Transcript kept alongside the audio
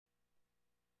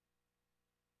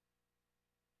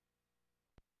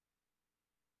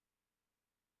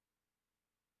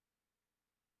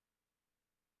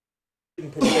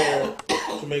prepared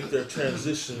to make their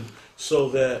transition so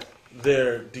that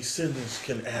their descendants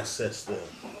can access them.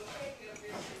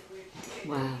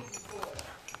 Wow.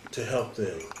 To help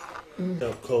them.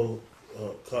 Help Cole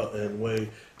and Way,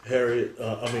 Harriet,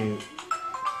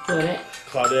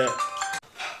 Claudette.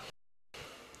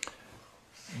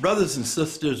 Brothers and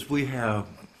sisters, we have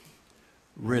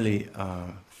really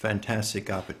a fantastic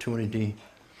opportunity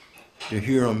to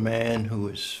hear a man who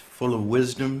is full of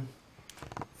wisdom,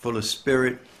 full of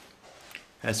spirit,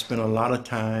 has spent a lot of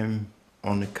time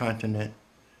on the continent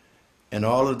and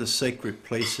all of the sacred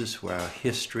places where our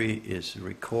history is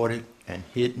recorded and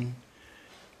hidden,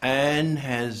 and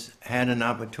has had an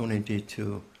opportunity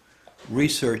to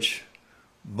research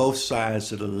both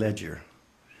sides of the ledger,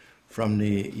 from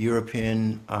the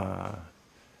European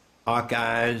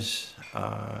archives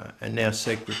and their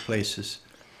sacred places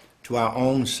to our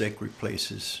own sacred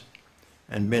places,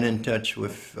 and been in touch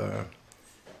with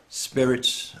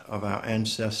spirits of our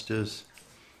ancestors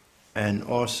and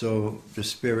also the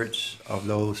spirits of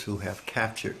those who have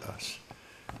captured us.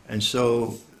 And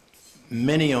so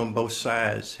many on both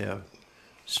sides have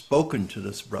spoken to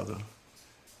this brother,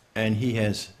 and he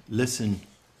has listened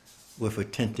with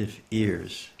attentive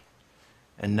ears.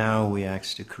 And now we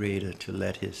ask the Creator to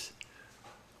let his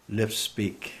lips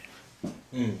speak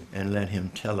and let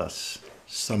him tell us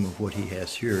some of what he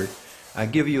has heard. I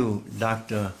give you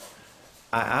Dr.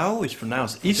 I always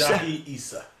pronounce Issa. Jahi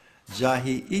Issa.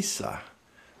 Jahi Issa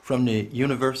from the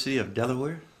University of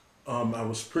Delaware. I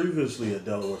was previously at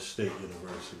Delaware State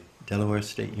University. Delaware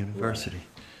State University.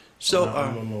 Right. So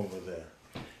I'm over there.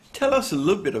 Tell us a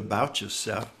little bit about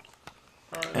yourself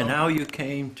and well, how you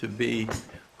came to be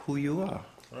who you are.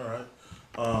 All right.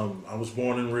 I was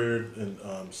born and reared in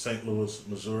St. Louis,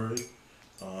 Missouri,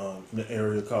 in an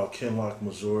area called Kinloch,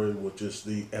 Missouri, which is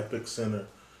the epicenter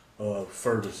of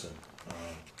Ferguson.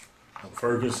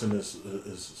 Ferguson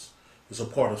is a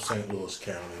part of St. Louis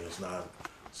County. It's not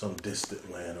some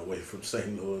distant land away from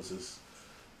St. Louis. It's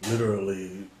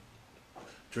literally,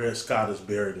 Dred Scott is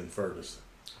buried in Ferguson.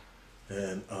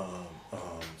 And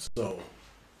so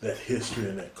that history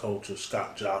and that culture,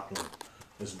 Scott Joplin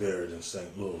is buried in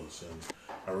St. Louis. And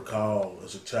I recall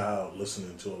as a child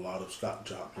listening to a lot of Scott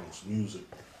Joplin's music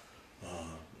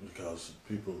because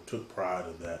people took pride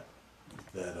of that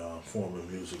form of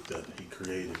music that he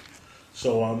created.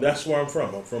 So that's where I'm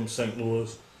from. I'm from St.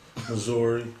 Louis,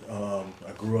 Missouri. I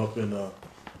grew up in a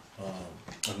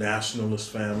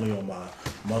nationalist family on my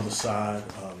mother's side.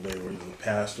 They were either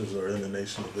pastors or in the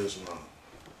Nation of Islam.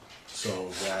 So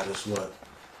that is what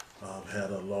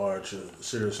had a large,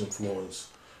 serious influence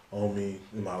on me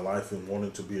in my life and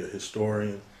wanting to be a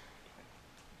historian.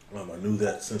 I knew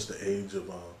that since the age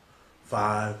of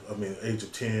age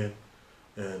of 10,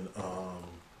 and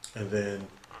then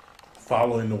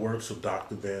following the works of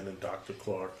Dr. Ben and Dr.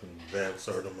 Clark and Van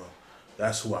Sertima,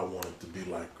 that's who I wanted to be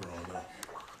like growing up.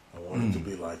 I wanted to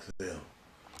be like them.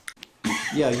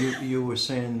 Yeah, you were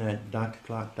saying that Dr.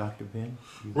 Clark, Dr. Ben?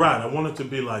 Right, I wanted to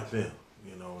be like them.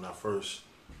 You know, when I first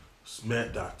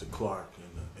met Dr. Clark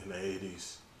in the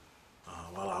 80s,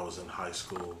 while I was in high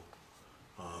school,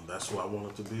 that's who I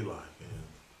wanted to be like. And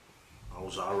I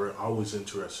was always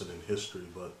interested in history,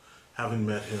 but having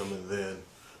met him and then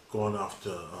going off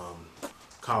to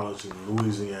college in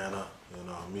Louisiana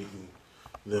and meeting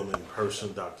them in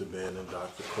person, Dr. Ben and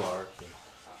Dr. Clark, and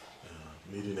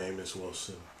meeting Amos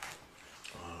Wilson,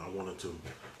 I wanted to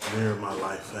mirror my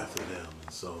life after them.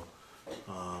 And so,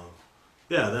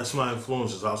 yeah, that's my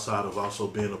influences outside of also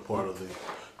being a part of the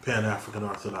Pan-African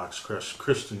Orthodox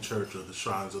Christian Church of the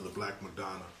Shrines of the Black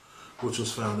Madonna, which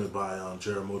was founded by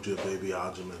Jeramogi Baby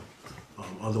Ajamin,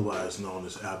 otherwise known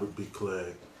as Albert B.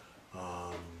 Clegg.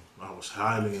 I was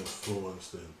highly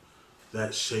influenced, and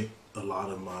that shaped a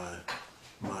lot of my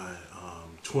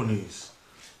 20s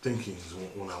thinkings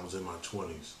when I was in my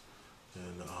 20s.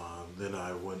 And then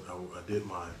I did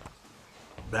my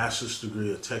bachelor's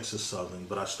degree at Texas Southern,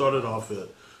 but I started off at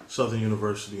Southern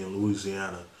University in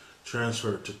Louisiana,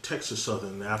 transferred to Texas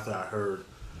Southern after I heard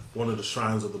one of the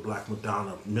Shrines of the Black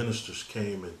Madonna ministers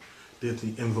came and did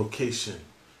the invocation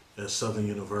at Southern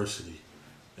University,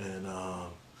 and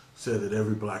said that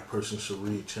every black person should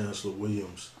read Chancellor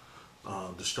Williams'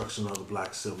 Destruction of the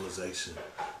Black Civilization.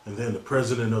 And then the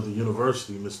president of the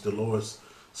university, Ms. Dolores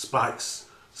Spikes,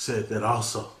 said that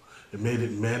also. It made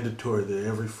it mandatory that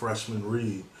every freshman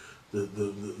read the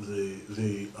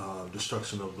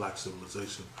Destruction of Black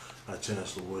Civilization by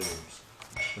Chancellor Williams.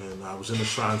 And I was in the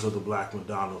Shrines of the Black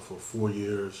Madonna for 4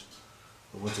 years.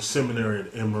 I went to seminary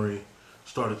at Emory,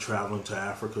 started traveling to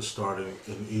Africa, started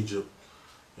in Egypt,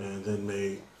 and then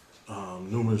made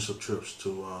numerous of trips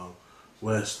to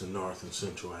West and North and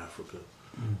Central Africa.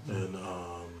 And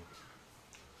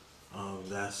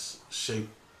that's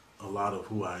shaped a lot of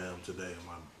who I am today and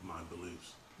my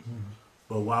beliefs.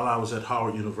 But while I was at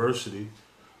Howard University,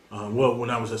 when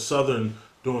I was at Southern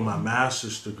doing my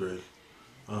master's degree,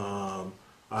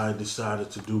 I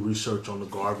decided to do research on the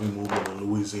Garvey movement in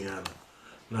Louisiana.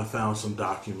 And I found some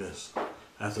documents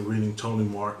after reading Tony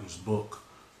Martin's book,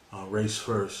 Race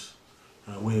First.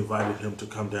 We invited him to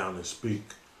come down and speak.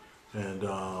 And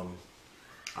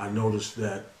I noticed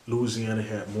that Louisiana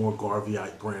had more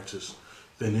Garveyite branches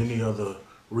than any other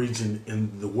region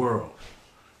in the world.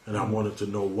 And I wanted to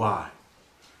know why.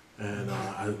 And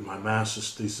my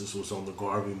master's thesis was on the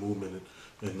Garvey movement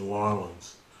in New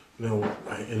Orleans. Then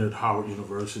I entered Howard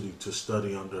University to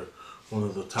study under one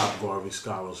of the top Garvey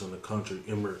scholars in the country,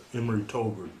 Emory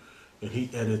Tolbert. And he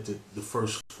edited the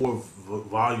first 4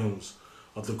 volumes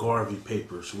of the Garvey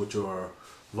papers, which are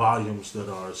volumes that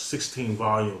are 16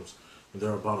 volumes, and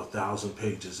they're about 1,000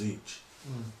 pages each.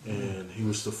 And he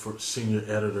was the first senior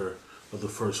editor of the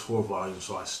first 4 volumes,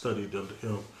 so I studied under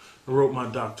him and wrote my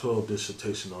doctoral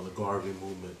dissertation on the Garvey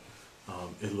movement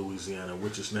in Louisiana,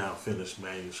 which is now a finished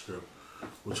manuscript,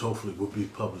 which hopefully will be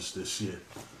published this year.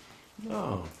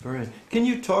 Oh, very. Can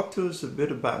you talk to us a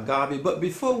bit about Garvey? But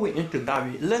before we enter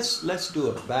Garvey, let's do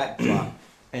a backdrop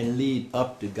and lead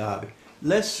up to Garvey.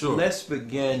 Let's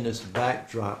begin this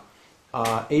backdrop,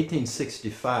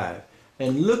 1865,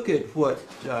 and look at what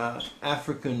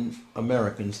Africans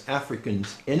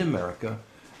in America,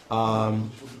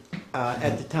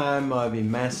 at the time of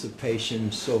emancipation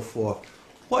and so forth,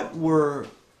 what were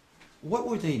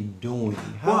they doing?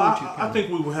 I think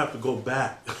we would have to go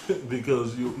back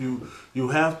because you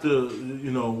have to,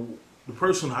 the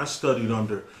person I studied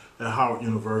under at Howard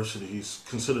University, he's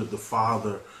considered the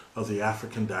father of the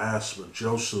African diaspora,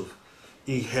 Joseph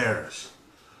E. Harris.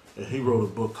 And he wrote a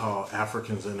book called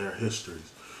Africans and Their Histories.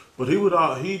 But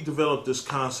he developed this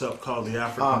concept called the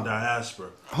African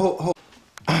diaspora.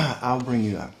 I'll bring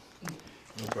you up.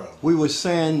 No problem. We were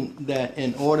saying that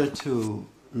in order to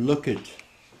look at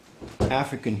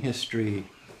African history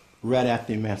right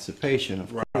after emancipation,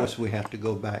 of course we have to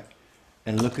go back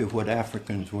and look at what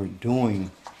Africans were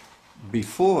doing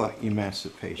before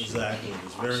emancipation. Exactly.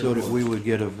 It's very so important. that we would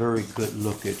get a very good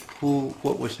look at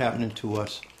what was happening to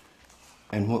us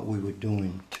and what we were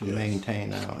doing to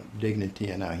maintain our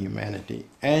dignity and our humanity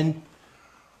and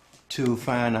to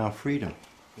find our freedom.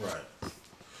 Right.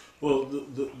 Well,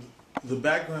 the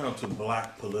background to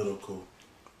black political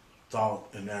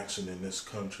thought and action in this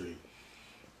country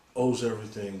owes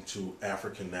everything to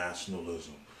African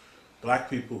nationalism. Black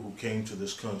people who came to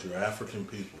this country, or African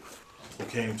people who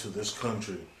came to this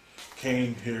country,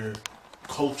 came here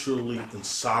culturally and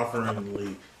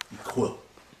sovereignly equipped.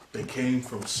 They came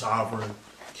from sovereign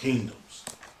kingdoms.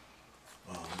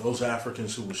 Those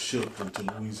Africans who were shipped into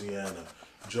Louisiana,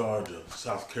 Georgia,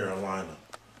 South Carolina,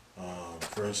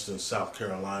 for instance, South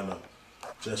Carolina,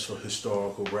 just for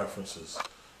historical references,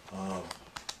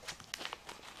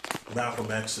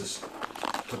 Malcolm X's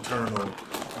paternal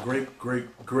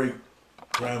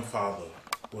great-great-great-grandfather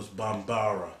was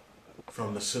Bambara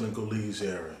from the Senegalese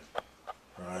area,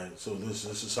 right? So this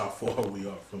is how far we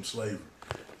are from slavery,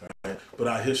 right? But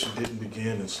our history didn't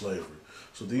begin in slavery.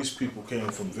 So these people came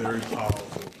from very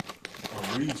powerful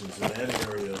regions, and that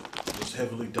area was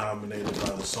heavily dominated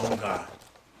by the Songhai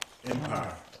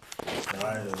Empire,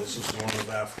 right? And this is one of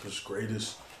Africa's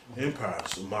greatest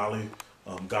empires, Mali,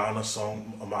 Ghana,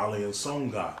 Mali, and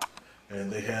Songhai. And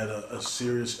they had a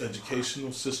serious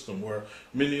educational system where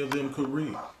many of them could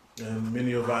read. And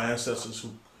many of our ancestors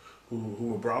who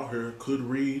were brought here could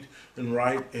read and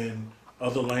write in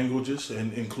other languages,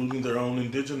 and including their own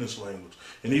indigenous language.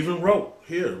 And even wrote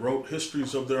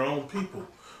histories of their own people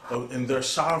and their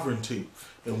sovereignty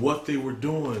and what they were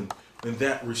doing in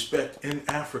that respect in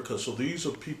Africa. So these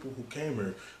are people who came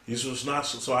here.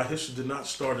 So our history did not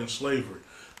start in slavery,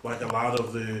 like a lot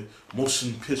of the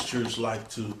motion pictures like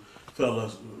to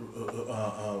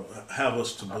have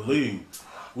us to believe.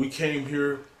 We came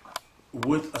here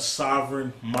with a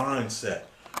sovereign mindset.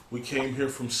 We came here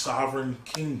from sovereign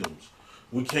kingdoms.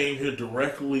 We came here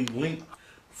directly linked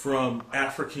from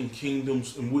African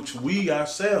kingdoms in which we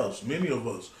ourselves, many of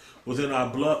us within our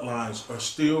bloodlines, are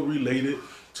still related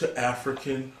to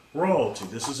African royalty.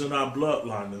 This is in our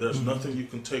bloodline, and there's nothing you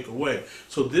can take away.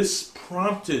 So this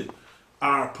prompted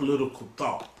our political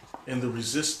thought and the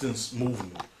resistance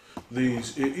movement.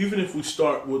 Even if we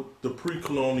start with the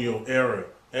pre-colonial era,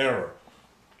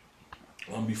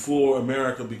 before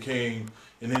America became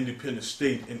an independent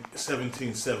state in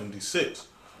 1776.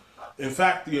 In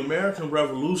fact, the American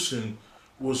Revolution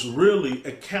was really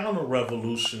a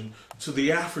counter-revolution to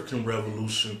the African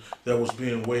revolution that was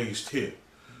being waged here,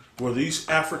 where these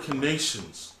African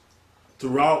nations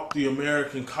throughout the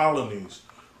American colonies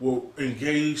were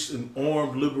engaged in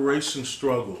armed liberation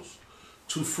struggles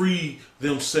to free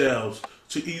themselves,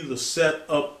 to either set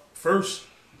up first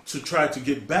to try to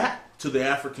get back to the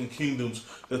African kingdoms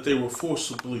that they were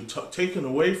forcibly taken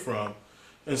away from,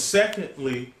 and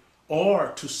secondly,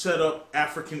 or to set up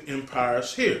African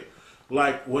empires here,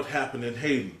 like what happened in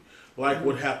Haiti, like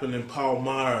what happened in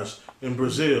Palmares in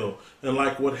Brazil, and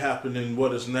like what happened in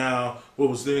what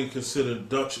was then considered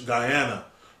Dutch Guyana,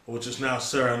 which is now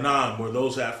Suriname, where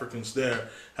those Africans there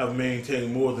have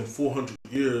maintained more than 400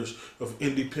 years of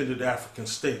independent African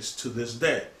states to this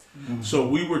day. Mm-hmm. So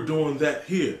we were doing that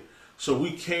here. So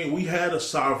we had a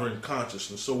sovereign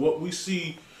consciousness. So what we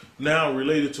see now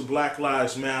related to Black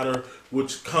Lives Matter,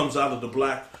 which comes out of the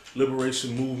Black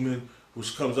Liberation Movement,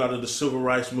 which comes out of the Civil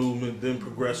Rights Movement, then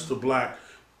progressed to back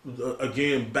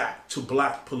to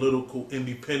Black political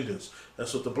independence.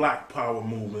 That's what the Black Power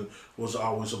movement was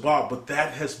always about. But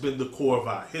that has been the core of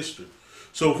our history.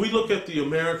 So if we look at the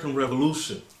American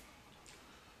Revolution,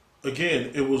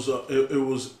 again, it was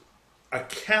a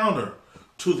counter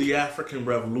to the African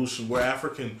Revolution, where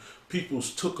African peoples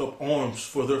took up arms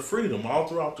for their freedom all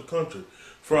throughout the country,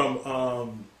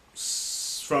 from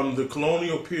the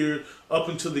colonial period up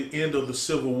until the end of the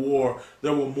Civil War.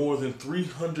 There were more than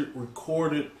 300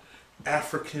 recorded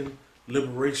African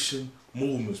liberation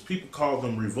movements. People call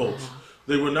them revolts.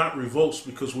 They were not revolts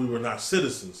because we were not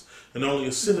citizens, and only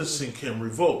a citizen can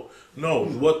revolt. No,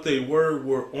 what they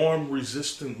were armed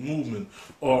resistant movement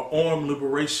or armed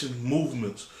liberation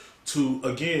movements to,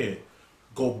 again,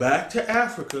 go back to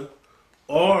Africa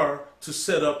or to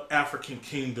set up African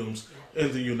kingdoms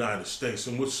in the United States,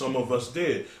 in which some of us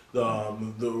did. The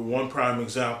one prime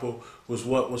example was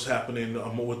what was happening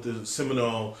with the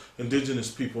Seminole indigenous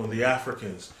people and the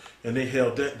Africans, and they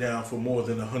held that down for more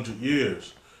than 100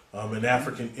 years. An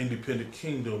African independent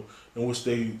kingdom in which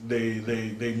they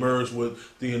merged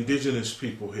with the indigenous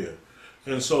people here.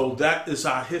 And so that is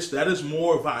our history. That is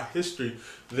more of our history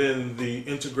than the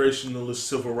integrationalist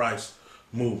civil rights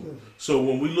movement. So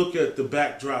when we look at the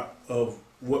backdrop of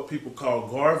what people call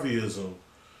Garveyism,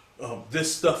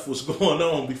 this stuff was going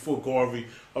on before Garvey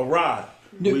arrived.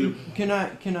 Can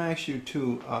I ask you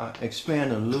to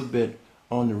expand a little bit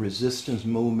on the resistance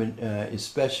movement,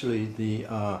 especially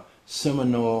the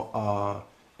Seminole,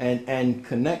 and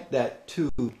connect that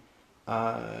to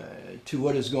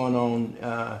what is going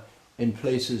on in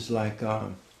places like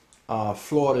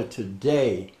Florida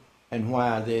today, and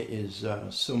why there is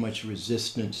so much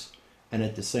resistance and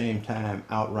at the same time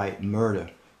outright murder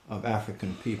of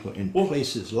African people in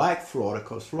places like Florida,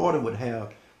 because Florida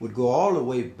would go all the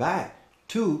way back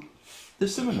to the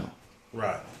Seminole.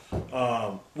 Right.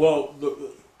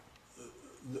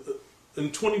 In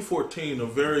 2014,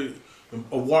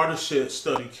 a watershed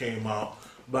study came out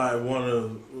by one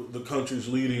of the country's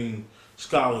leading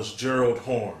scholars, Gerald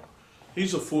Horne.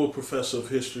 He's a full professor of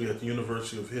history at the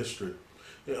University of Houston.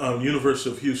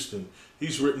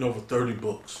 He's written over 30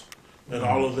 books, and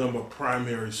all of them are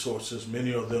primary sources.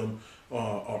 Many of them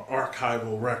are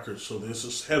archival records, so this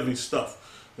is heavy stuff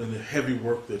and the heavy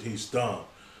work that he's done.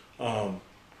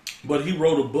 But he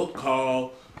wrote a book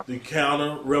called The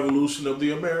Counter-Revolution of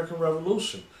the American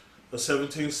Revolution of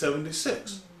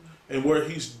 1776, and where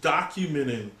he's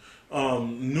documenting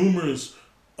numerous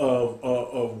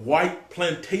of white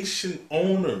plantation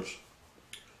owners'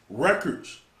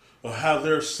 records of how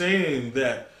they're saying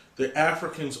that the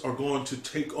Africans are going to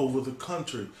take over the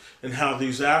country, and how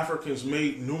these Africans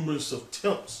made numerous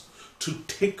attempts to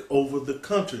take over the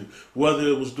country, whether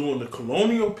it was during the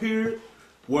colonial period,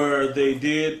 where they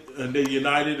did, and they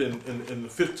united in the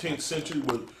 15th century,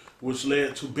 which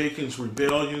led to Bacon's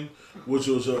Rebellion, which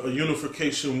was a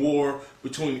unification war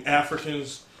between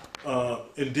Africans,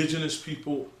 indigenous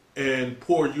people, and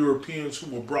poor Europeans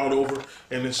who were brought over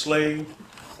and enslaved,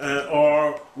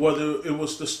 or whether it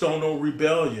was the Stono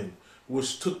Rebellion,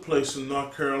 which took place in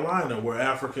North Carolina, where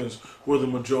Africans were the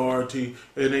majority,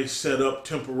 and they set up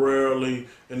temporarily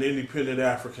an independent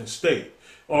African state.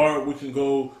 Or we can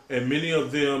go, and many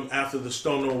of them after the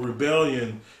Stono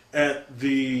Rebellion, at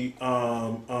the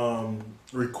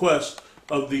request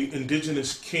of the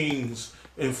indigenous kings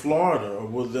in Florida, or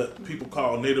what that people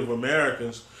call Native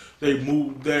Americans, they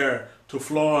moved there to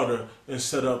Florida and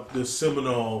set up the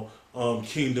Seminole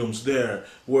kingdoms there,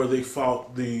 where they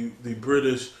fought the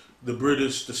British,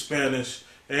 the Spanish,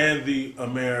 and the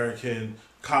American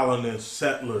colonists,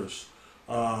 settlers,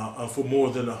 for more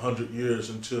than 100 years,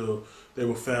 until they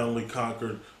were finally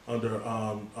conquered under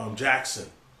Jackson.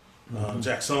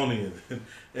 Jacksonian,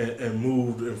 and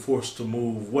moved and forced to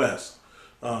move west.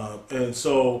 And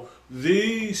so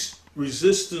these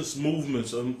resistance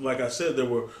movements, like I said, there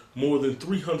were more than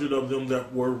 300 of them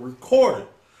that were recorded.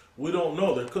 We don't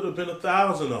know. There could have been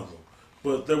 1,000 of them,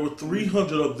 but there were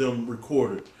 300 of them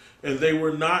recorded. And they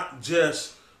were not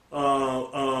just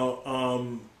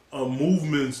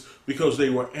movements because they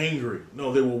were angry.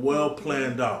 No, they were well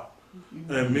planned out.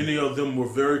 And many of them were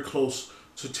very close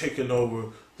to taking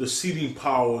over the seating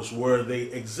powers where they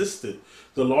existed.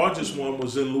 The largest one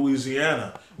was in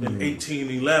Louisiana in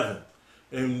 1811.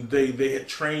 And they had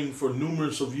trained for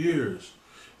numerous of years.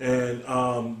 And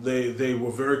they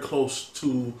were very close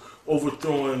to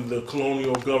overthrowing the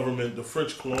colonial government, the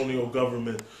French colonial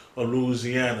government of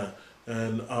Louisiana.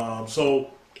 And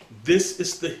so this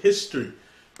is the history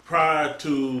prior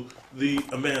to the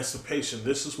emancipation.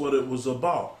 This is what it was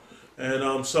about.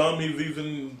 And some have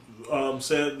even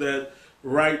said that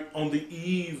right on the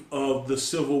eve of the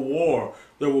Civil War,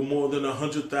 there were more than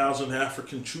 100,000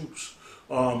 African troops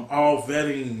all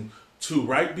vetting to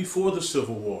right before the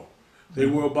Civil War. They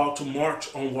were about to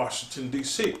march on Washington,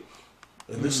 D.C.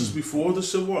 And this is before the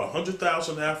Civil War.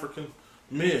 100,000 African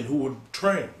men who were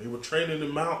trained. They were trained in the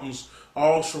mountains,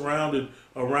 all surrounded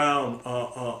around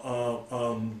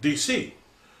D.C.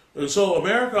 And so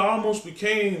America almost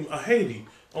became a Haiti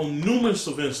on numerous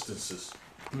of instances.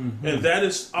 And that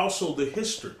is also the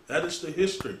history. That is the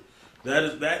history.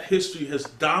 That history has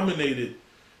dominated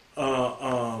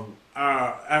our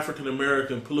African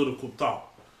American political thought.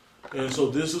 And so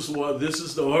this is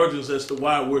the origins as to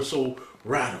why we're so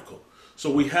radical.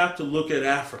 So we have to look at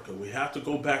Africa. We have to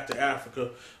go back to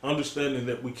Africa, understanding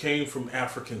that we came from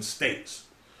African states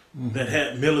that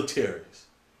had militaries,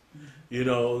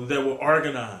 that were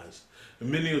organized. And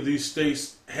many of these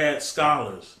states had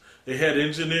scholars. They had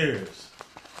engineers.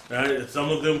 Right? Some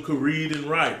of them could read and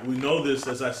write. We know this,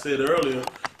 as I said earlier,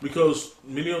 because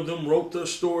many of them wrote their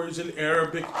stories in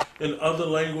Arabic and other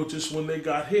languages when they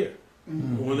got here.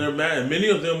 When they're married. Many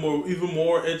of them were even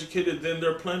more educated than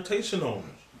their plantation owners.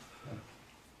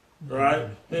 Right?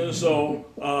 And so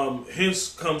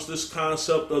hence comes this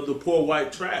concept of the poor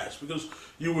white trash, because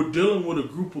you were dealing with a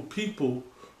group of people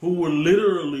who were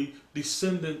literally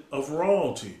descendant of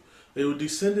royalty. They were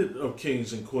descendant of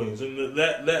kings and queens, and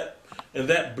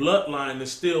that bloodline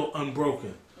is still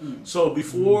unbroken. So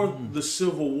before the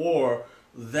Civil War,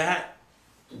 that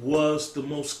was the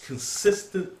most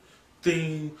consistent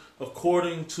thing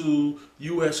according to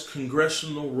U.S.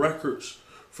 congressional records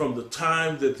from the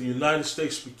time that the United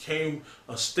States became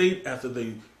a state after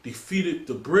they defeated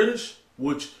the British,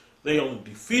 which they only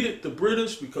defeated the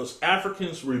British because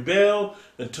Africans rebelled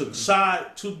and took side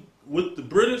with the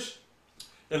British,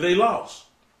 and they lost.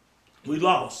 We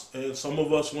lost. And some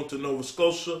of us went to Nova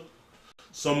Scotia.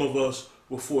 Some of us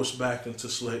were forced back into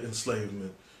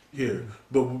enslavement here.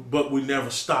 But we never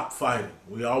stopped fighting.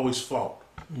 We always fought.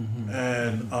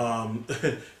 And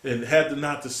and had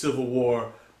not the Civil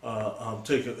War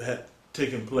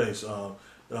taken place, the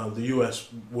U.S.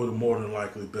 would have more than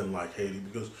likely been like Haiti,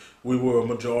 because we were a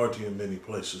majority in many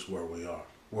places where we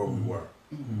were.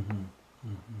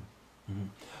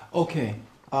 Okay,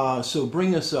 so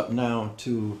bring us up now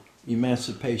to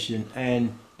emancipation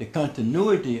and the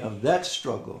continuity of that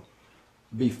struggle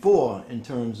before, in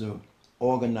terms of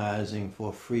organizing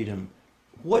for freedom.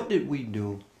 What did we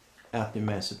do after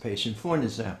emancipation? For an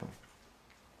example,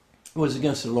 it was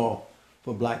against the law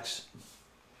for blacks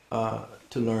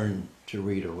to learn to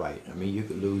read or write. I mean, you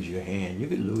could lose your hand, you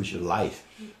could lose your life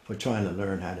for trying to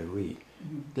learn how to read.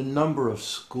 The number of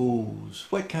schools,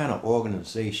 what kind of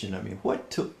organization, I mean, what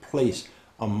took place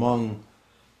among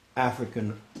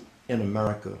African in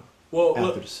America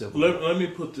after the Civil War? Let me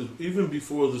put this, even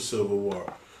before the Civil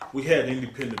War, we had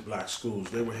independent black schools.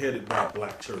 They were headed by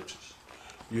black churches.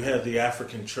 You had the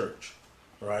African church,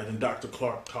 right? And Dr.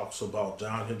 Clark talks about,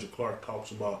 John Henry Clark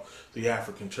talks about the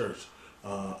African church.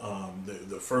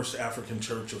 The first African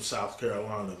church of South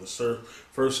Carolina, the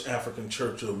first African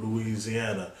church of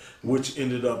Louisiana, which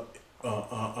ended up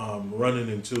running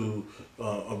into,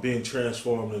 being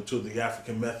transformed into the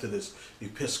African Methodist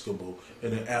Episcopal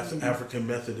and the African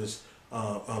Methodist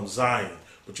Zion.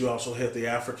 But you also had the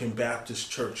African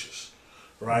Baptist churches,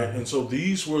 right? And so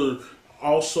these were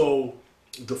also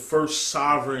the first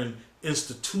sovereign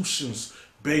institutions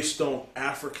based on the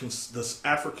African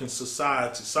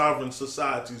society, sovereign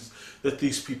societies that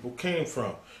these people came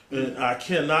from. And I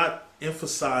cannot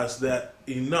emphasize that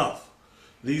enough.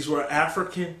 These were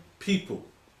African people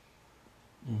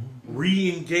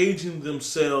re-engaging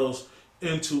themselves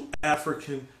into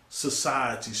African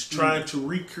societies, trying to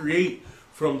recreate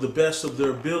from the best of their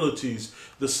abilities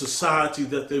the society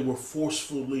that they were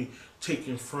forcefully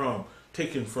taken from.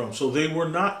 So they were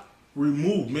not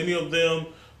removed. Many of them,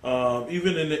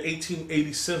 even in the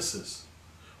 1880 census,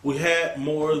 we had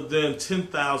more than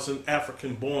 10,000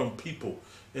 African-born people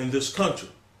in this country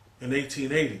in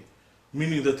 1880,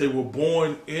 meaning that they were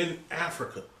born in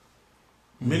Africa.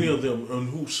 Many of them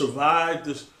who survived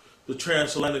the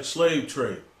transatlantic slave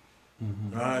trade.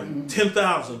 Right?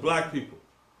 10,000 black people.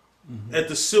 At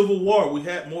the Civil War, we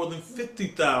had more than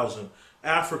 50,000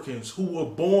 Africans who were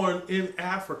born in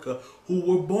Africa, who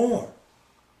were born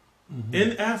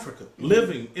in Africa,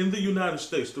 living in the United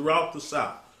States throughout the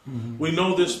South. We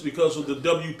know this because of the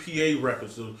WPA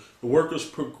records, the Workers'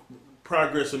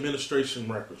 Progress Administration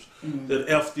records, that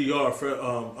FDR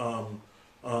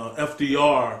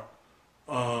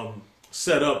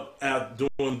set up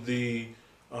during the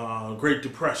Great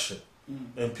Depression.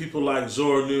 And people like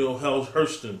Zora Neale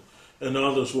Hurston and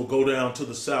others will go down to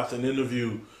the South and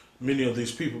interview many of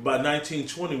these people. By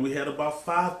 1920, we had about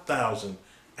 5,000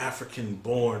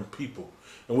 African-born people.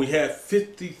 And we had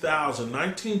 50,000,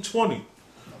 1920,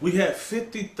 we had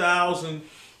 50,000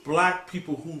 black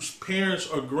people whose parents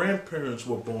or grandparents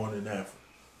were born in Africa.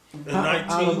 In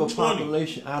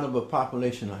 1920. Out of a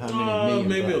population of how many million?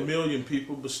 Maybe 1 million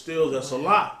people, but still that's a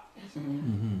lot.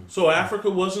 So Africa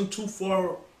wasn't too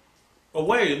far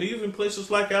away, and even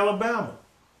places like Alabama.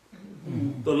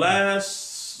 The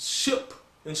last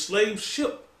enslaved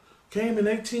ship, came in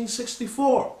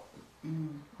 1864.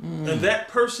 And that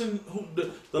person,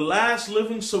 the last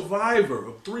living survivor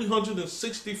of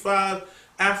 365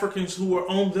 Africans who were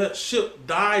on that ship,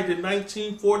 died in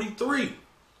 1943.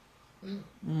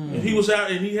 And he was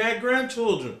out, and he had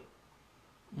grandchildren.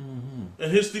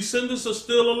 And his descendants are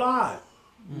still alive.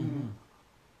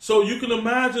 So you can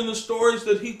imagine the stories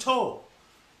that he told.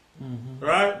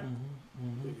 Right?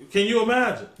 Can you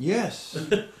imagine? Yes.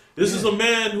 This is a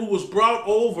man who was brought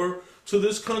over to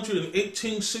this country in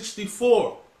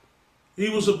 1864. He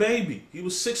was a baby. He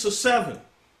was 6 or 7.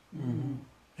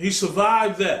 He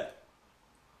survived that.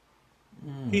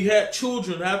 He had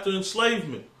children after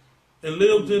enslavement and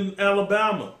lived in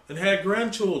Alabama and had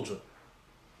grandchildren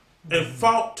and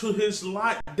fought to his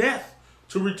death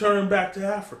to return back to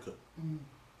Africa.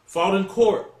 Fought in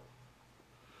court.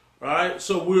 Right?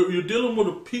 So you're dealing with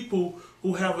a people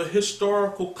who have a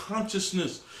historical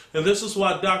consciousness. And this is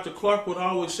why Dr. Clark would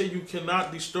always say you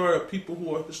cannot destroy a people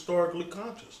who are historically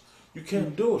conscious. You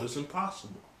can't do it. It's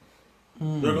impossible.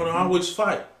 They're going to always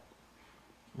fight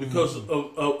because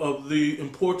of the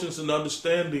importance and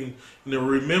understanding and the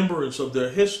remembrance of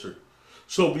their history.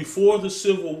 So before the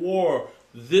Civil War,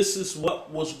 this is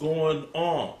what was going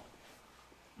on.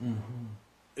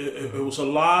 It was a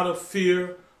lot of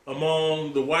fear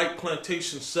among the white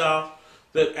plantation South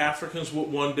that Africans would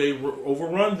one day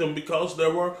overrun them because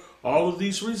there were all of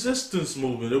these resistance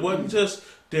movements. It wasn't just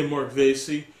Denmark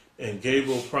Vesey and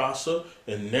Gabriel Prosser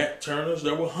and Nat Turners.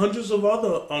 There were hundreds of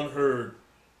other unheard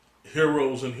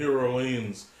heroes and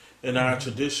heroines in our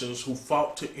traditions who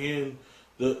fought to end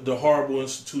the horrible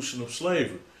institution of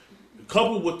slavery.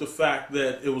 Coupled with the fact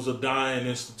that it was a dying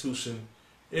institution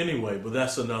anyway, but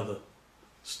that's another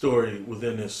story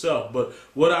within itself. But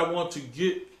what I want to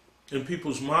get in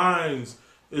people's minds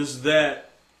is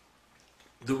that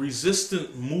the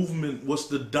resistant movement was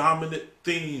the dominant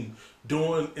theme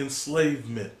during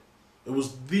enslavement. It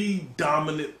was the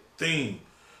dominant theme.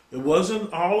 It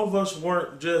wasn't, all of us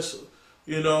weren't just,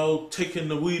 taking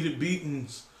the weeded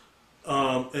beatings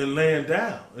and laying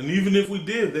down. And even if we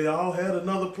did, they all had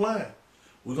another plan.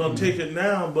 We're going to take it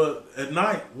now, but at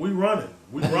night, we running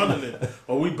it,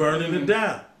 or we burning it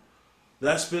down.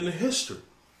 That's been the history,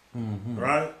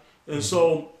 right? And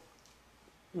so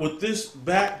with this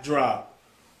backdrop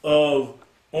of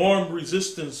armed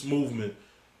resistance movement,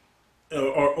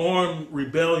 or armed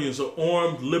rebellions, or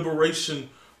armed liberation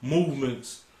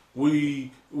movements,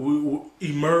 we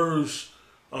emerged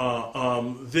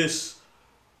this,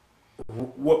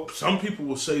 what some people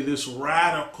will say, this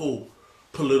radical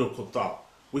political thought.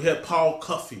 We had Paul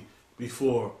Cuffey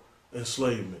before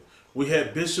enslavement. We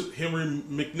had Bishop Henry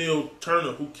McNeil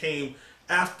Turner, who came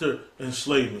after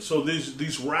enslavement. So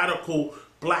these radical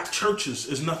black churches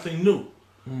is nothing new.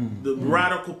 The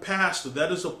radical pastor,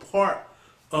 that is a part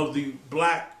of the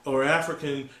black or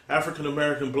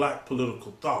African-American black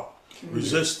political thought,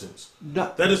 resistance.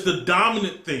 That is the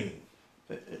dominant thing.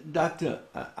 Dr.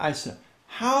 Issa,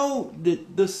 how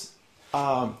did this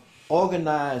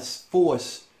organized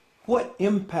force, what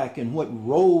impact and what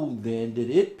role then did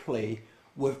it play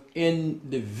within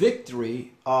the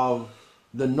victory of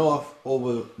the North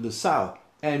over the South?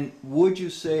 And would you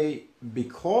say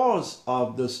because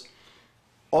of this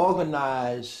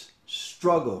organized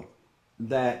struggle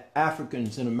that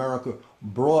Africans in America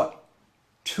brought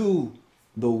to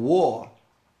the war,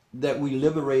 that we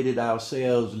liberated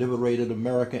ourselves, liberated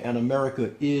America, and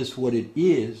America is what it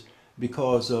is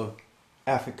because of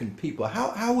African people.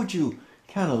 How would you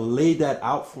kind of lay that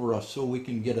out for us so we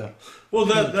can get a... Well,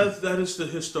 that is the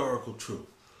historical truth.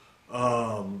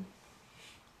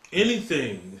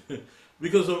 Anything,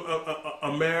 because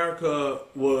America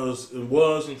was,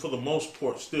 and for the most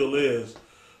part still is,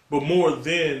 but more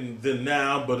then than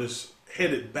now, but it's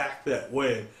headed back that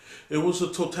way. It was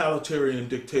a totalitarian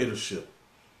dictatorship.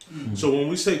 Mm-hmm. So when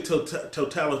we say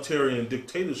totalitarian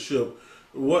dictatorship,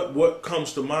 what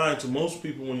comes to mind to most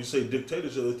people when you say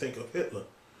dictatorship, they think of Hitler,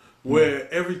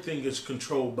 where everything is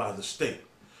controlled by the state.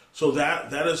 So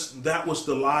that was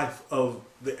the life of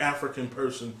the African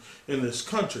person in this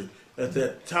country at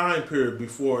that time period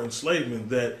before enslavement,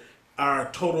 that our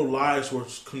total lives were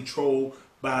controlled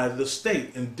by the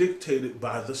state and dictated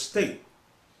by the state,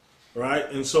 right?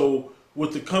 And so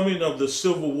with the coming of the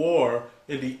Civil War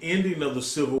and the ending of the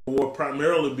Civil War,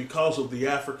 primarily because of the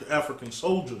African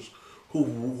soldiers who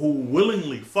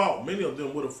willingly fought, many of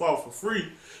them would have fought for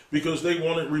free because they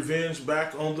wanted revenge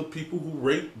back on the people who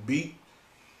raped, beat,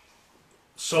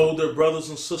 sold their brothers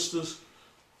and sisters,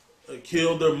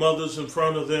 killed their mothers in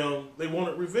front of them. They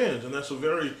wanted revenge, and that's a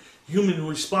very human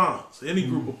response. Any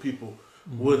group of people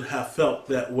would have felt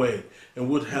that way and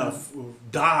would have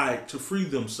died to free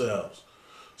themselves.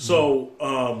 So,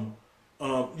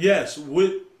 yes,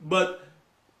 but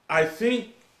I think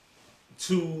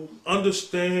to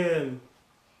understand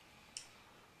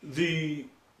the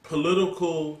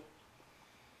political,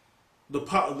 the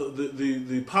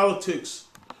politics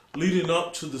leading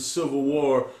up to the Civil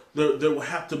War, there will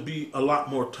have to be a lot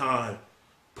more time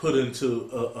put into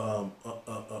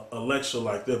a lecture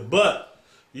like that. But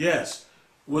yes,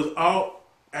 without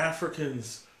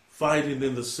Africans fighting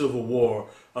in the Civil War,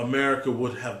 America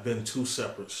would have been two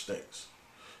separate states.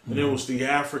 And it was the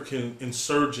African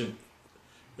insurgency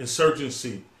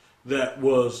that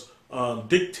was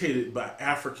dictated by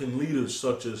African leaders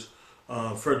such as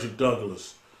Frederick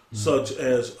Douglass, such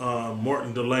as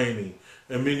Martin Delany,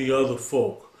 and many other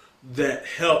folk that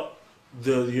helped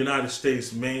the United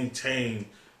States maintain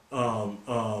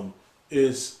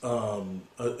its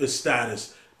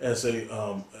status as a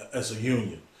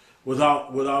union.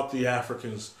 Without the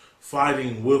Africans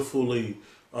fighting willfully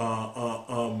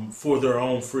for their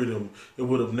own freedom, it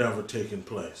would have never taken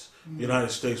place. The United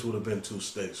States would have been two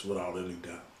states without any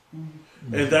doubt.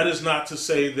 And that is not to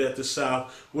say that the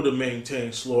South would have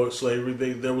maintained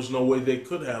slavery. There was no way they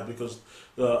could have, because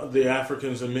the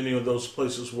Africans in many of those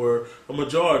places were a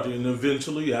majority, and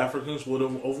eventually Africans would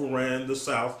have overran the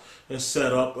South and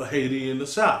set up a Haiti in the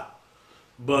South.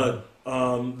 But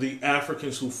the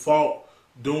Africans who fought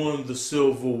during the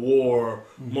Civil War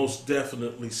most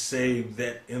definitely saved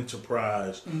that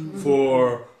enterprise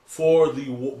for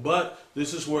the, but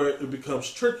this is where it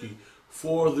becomes tricky,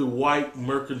 for the white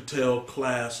mercantile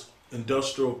class,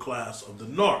 industrial class of the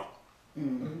North.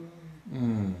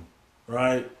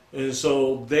 Right? And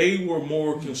so they were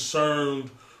more concerned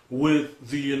with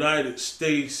the United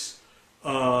States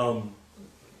moving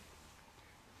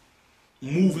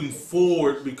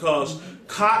forward, because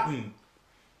cotton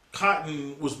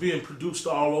was being produced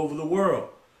all over the world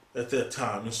at that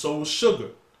time, and so was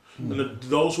sugar. And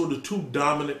those were the two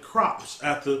dominant crops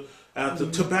after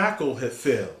tobacco had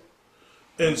failed.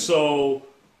 And so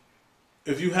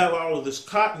if you have all of this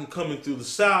cotton coming through the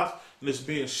South and it's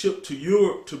being shipped to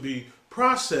Europe to be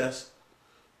processed,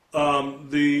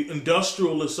 the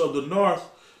industrialists of the North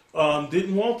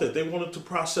didn't want that. They wanted to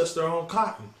process their own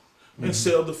cotton and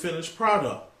sell the finished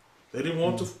product. They didn't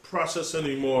want to process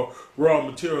any more raw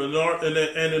material.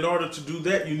 And in order to do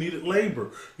that, you needed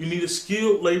labor. You needed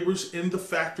skilled laborers in the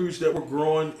factories that were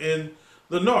growing in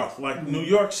the North, like New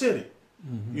York City.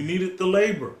 You needed the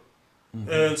labor.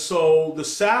 And so the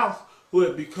South, who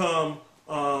had become,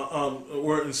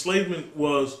 where enslavement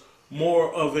was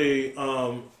more of a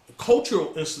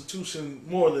cultural institution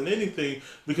more than anything,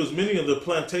 because many of the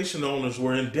plantation owners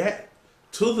were in debt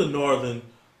to the Northern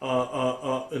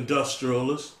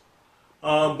industrialists.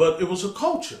 But it was a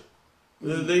culture.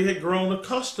 They had grown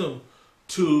accustomed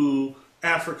to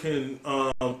African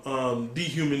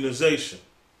dehumanization,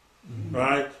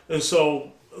 right? And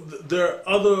so there are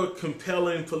other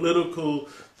compelling political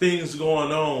things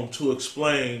going on to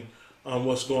explain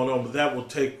what's going on, but that will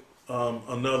take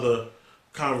another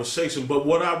conversation. But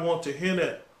what I want to hint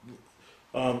at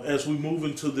as we move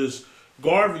into this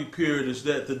Garvey period is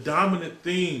that the dominant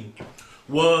theme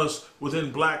was,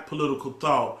 within black political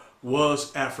thought,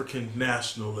 was African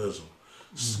nationalism.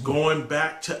 going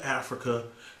back to Africa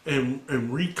and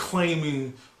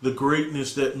reclaiming the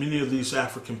greatness that many of these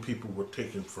African people were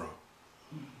taken from.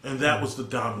 And that was the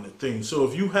dominant thing. So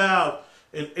if you have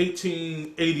in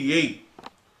 1888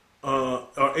 or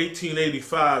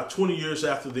 1885, 20 years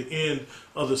after the end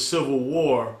of the Civil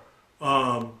War,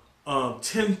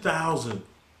 10,000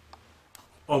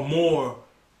 or more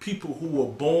people who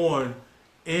were born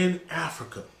in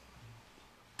Africa.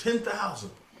 10,000.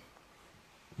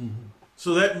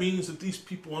 So that means that these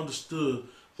people understood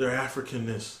their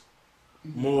Africanness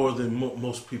more than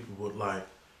most people would like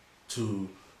to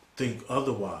think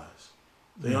otherwise.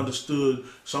 They understood,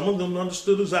 some of them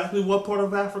understood exactly what part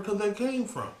of Africa they came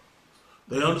from.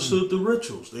 They understood the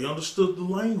rituals. They understood the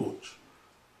language.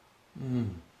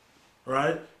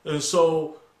 Right? And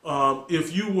so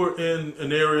if you were in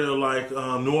an area like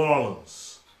New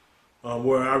Orleans,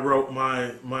 where I wrote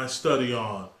my study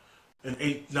on in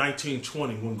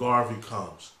 1920 when Garvey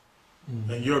comes,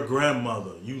 and your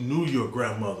grandmother, you knew your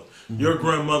grandmother. Your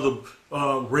grandmother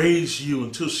raised you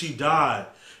until she died,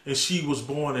 and she was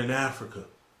born in Africa.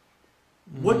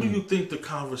 What do you think the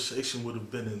conversation would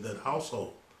have been in that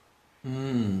household?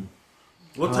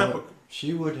 What type of...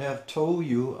 She would have told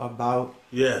you about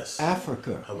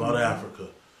Africa. About Africa.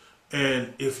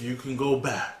 And if you can go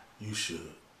back, you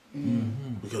should.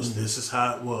 Because this is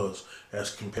how it was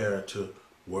as compared to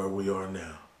where we are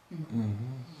now.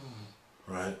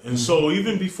 Right? And so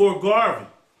even before Garvey,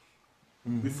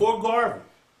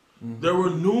 there were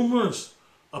numerous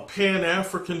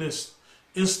Pan-Africanist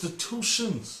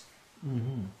institutions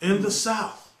in the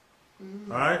South.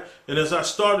 Right? And as I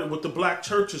started with the black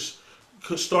churches,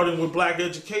 starting with black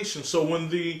education. So when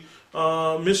the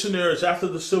missionaries, after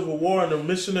the Civil War, and the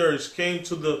missionaries came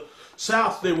to the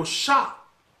South, they were shocked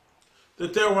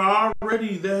that there were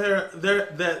already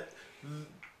that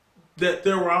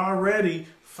there were already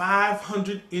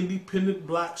 500 independent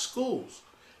black schools.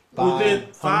 Within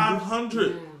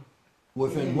 500.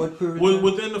 Within what period?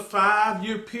 Within the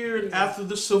 5-year period after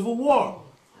the Civil War.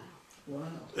 Wow.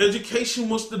 Education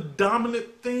was the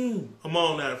dominant thing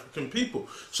among African people.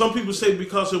 Some people say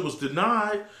because it was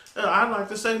denied. I'd like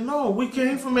to say no, we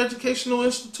came from educational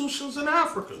institutions in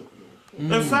Africa.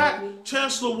 In fact,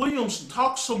 Chancellor Williams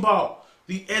talks about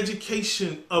the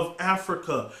education of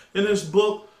Africa in his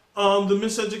book, in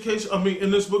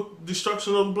this book,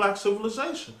 Destruction of the Black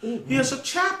Civilization. He has a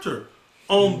chapter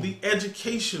on the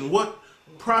education, what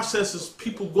processes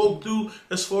people go through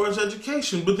as far as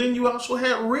education. But then you also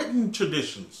had written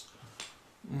traditions.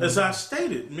 As I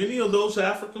stated, many of those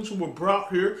Africans who were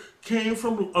brought here came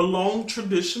from a long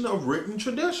tradition of written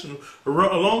tradition, a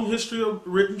long history of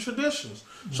written traditions.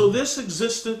 So this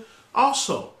existed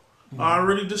also. I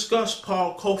already discussed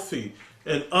Paul Kofi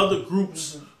and other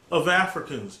groups of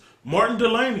Africans. Martin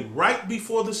Delany, right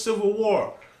before the Civil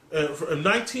War, in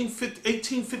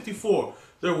 1854,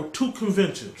 there were 2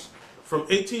 conventions, from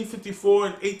 1854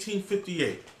 and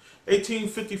 1858.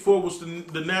 1854 was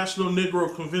the National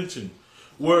Negro Convention,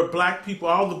 where black people,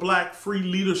 all the black free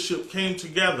leadership came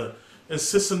together in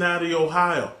Cincinnati,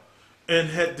 Ohio, and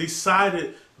had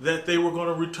decided that they were going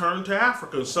to return to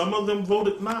Africa. Some of them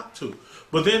voted not to.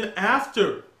 But then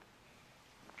after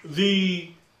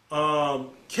the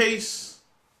case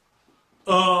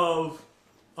of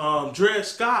Dred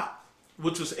Scott,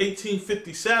 which was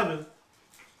 1857,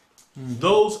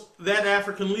 that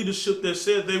African leadership that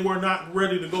said they were not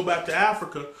ready to go back to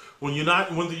Africa, when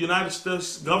the United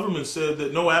States government said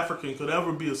that no African could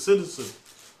ever be a citizen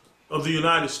of the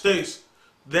United States,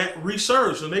 that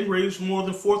resurged, and they raised more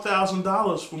than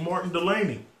 $4,000 for Martin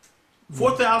Delany.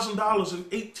 $4,000 in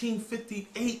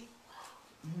 1858,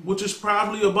 which is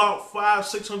probably about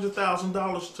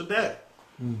 $600,000 today.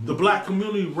 The black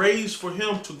community raised for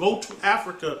him to go to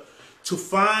Africa to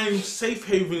find safe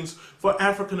havens for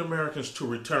African Americans to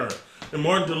return. And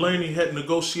Martin Delany had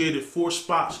negotiated 4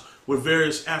 spots with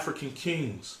various African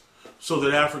kings, so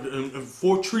that and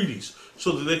 4 treaties,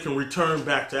 so that they can return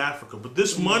back to Africa. But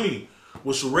this money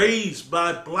was raised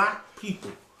by black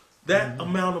people. That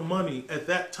amount of money at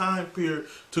that time period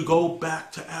to go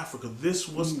back to Africa. This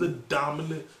was the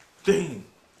dominant thing.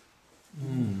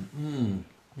 And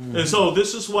so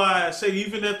this is why I say,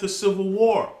 even at the Civil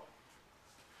War,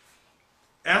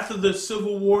 after the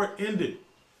Civil War ended,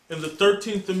 and the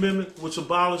 13th Amendment, which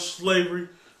abolished slavery,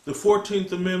 the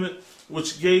 14th Amendment,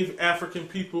 which gave African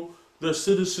people their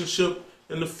citizenship,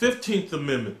 and the 15th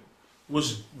Amendment,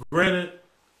 which granted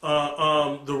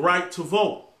the right to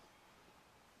vote,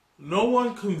 no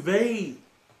one conveyed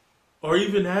or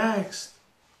even asked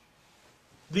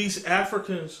these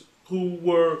Africans who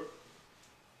were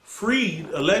freed,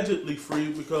 allegedly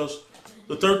freed, because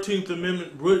the 13th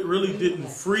Amendment really didn't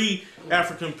free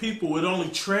African people. It only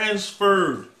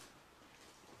transferred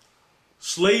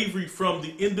slavery from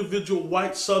the individual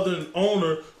white Southern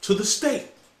owner to the state.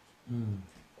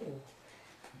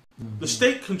 The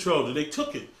state controlled it. They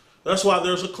took it. That's why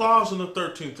there's a clause in the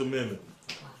 13th Amendment.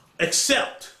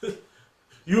 Except.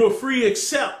 You are free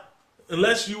except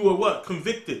unless you were what?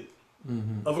 Convicted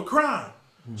of a crime.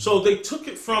 So they took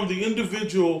it from the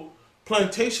individual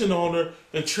plantation owner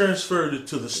and transferred it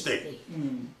to the state.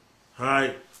 All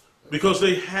right? Because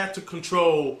they had to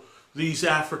control these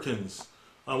Africans.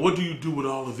 What do you do with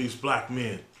all of these black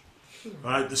men?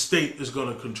 All right? The state is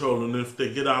going to control them. And if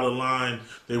they get out of line,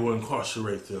 they will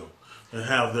incarcerate them and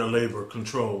have their labor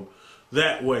controlled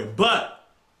that way. But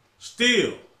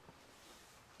still,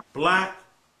 black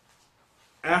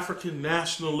African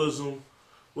nationalism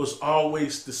was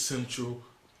always the central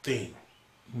theme,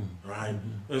 right?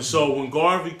 And so when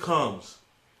Garvey comes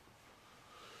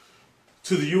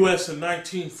to the U.S. in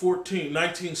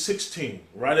 1916,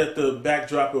 right at the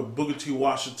backdrop of Booker T.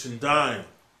 Washington dying,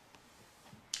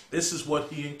 this is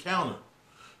what he encountered.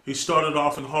 He started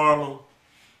off in Harlem.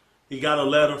 He got a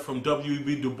letter from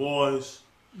W.E.B. Du Bois.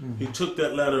 He took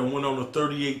that letter and went on a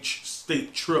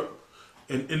 38-state trip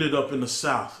and ended up in the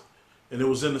South. And it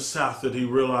was in the South that he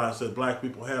realized that black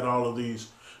people had all of these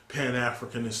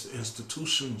Pan-African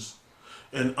institutions.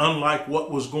 And unlike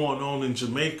what was going on in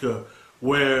Jamaica,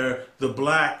 where the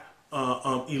black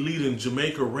elite in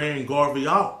Jamaica ran Garvey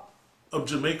out of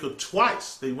Jamaica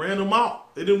twice. They ran him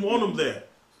out. They didn't want him there.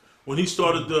 When he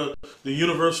started the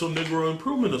Universal Negro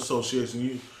Improvement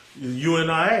Association,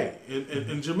 UNIA,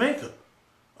 in Jamaica,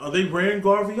 they ran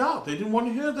Garvey out. They didn't want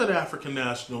to hear that African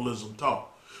nationalism talk.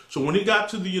 So when he got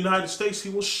to the United States, he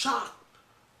was shocked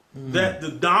that the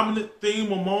dominant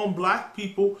theme among black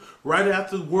people right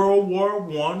after World War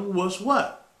I was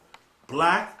what?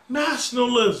 Black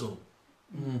nationalism.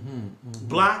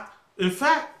 Black, in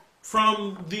fact,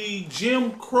 from the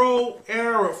Jim Crow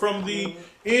era, from the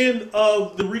end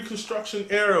of the Reconstruction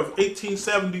era of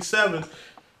 1877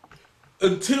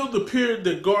 until the period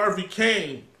that Garvey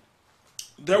came,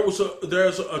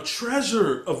 there's a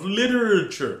treasure of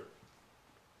literature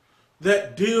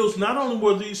that deals, not only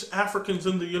were these Africans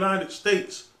in the United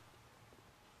States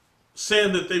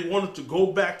saying that they wanted to go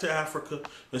back to Africa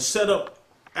and set up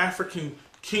African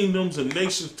kingdoms and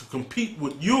nations to compete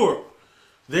with Europe,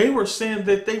 they were saying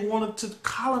that they wanted to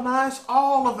colonize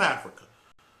all of Africa.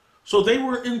 So they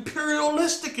were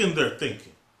imperialistic in their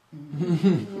thinking.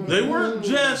 They weren't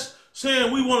just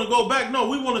saying we want to go back. No,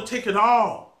 we want to take it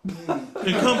all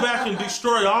and come back and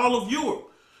destroy all of Europe.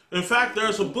 In fact,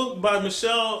 there's a book by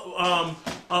Michelle,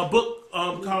 a book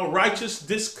called Righteous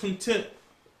Discontent.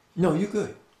 No, you're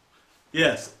good.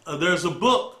 Yes, there's a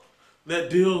book that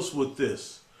deals with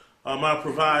this. I'll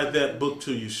provide that book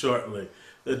to you shortly.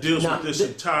 That deals with this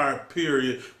entire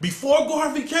period before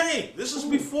Garvey came. This is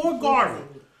before Garvey.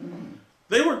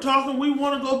 They were talking, we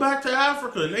want to go back to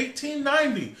Africa in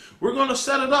 1890. We're going to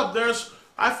set it up.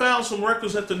 I found some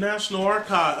records at the National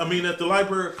Archive, at the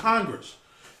Library of Congress.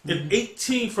 From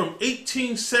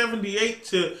 1878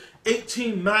 to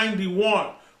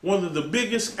 1891, one of the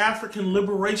biggest African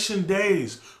liberation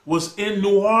days was in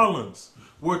New Orleans,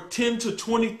 where 10 to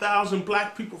 20,000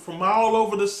 black people from all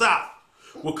over the South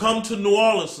will come to New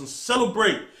Orleans and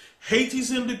celebrate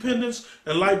Haiti's independence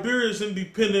and Liberia's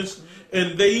independence,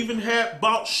 and they even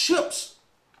bought ships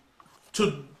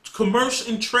to commerce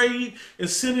and trade and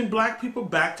sending black people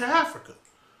back to Africa.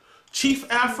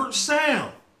 Chief Alfred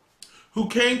Sam, who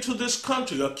came to this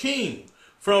country, a king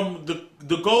from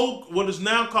the gold, what was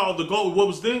then called the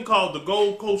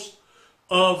Gold Coast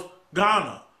of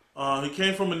Ghana. He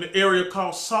came from an area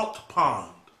called Salt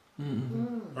Pond,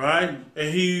 right?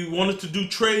 And he wanted to do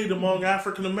trade among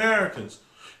African Americans.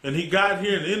 And he got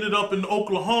here and ended up in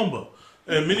Oklahoma.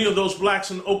 And many of those blacks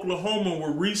in Oklahoma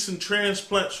were recent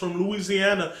transplants from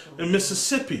Louisiana and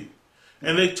Mississippi.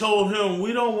 And they told him,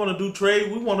 we don't want to do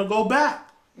trade, we want to go back.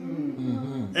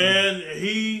 And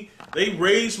they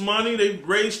raised money, they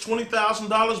raised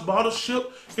 $20,000, bought a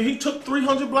ship, and he took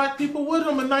 300 black people with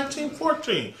him in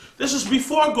 1914. This is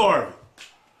before Garvey.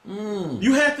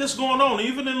 You had this going on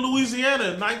even in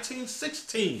Louisiana in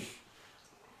 1916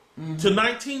 to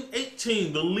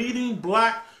 1918. The leading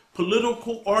black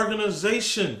political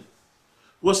organization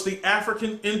was the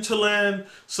African Interland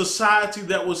Society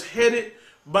that was headed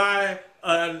by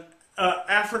an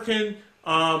African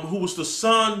who was the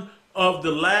son of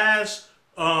the last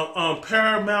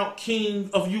paramount king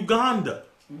of Uganda.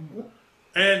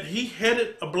 And he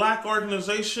headed a black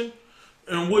organization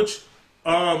in which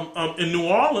in New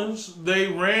Orleans,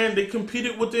 they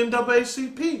competed with the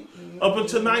NAACP up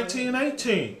until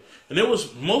 1918. And it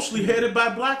was mostly headed by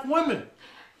black women.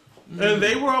 And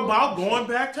they were about going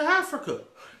back to Africa.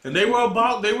 And they were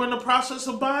in the process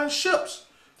of buying ships.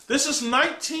 This is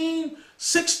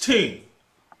 1916.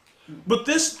 But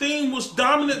this theme was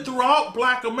dominant throughout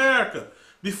black America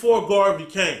before Garvey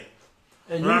came.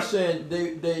 And you said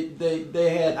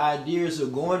they had ideas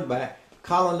of going back,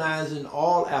 colonizing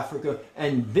all Africa,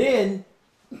 and then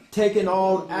taking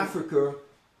all Africa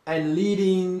and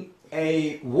leading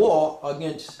a war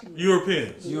against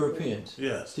Europeans.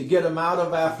 Yes. To get them out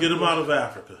of Africa. Get them out of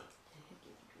Africa.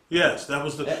 Yes, that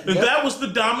was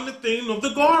the dominant theme of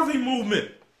the Garvey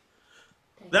movement.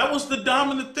 That was the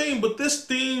dominant theme, but this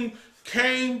theme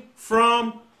came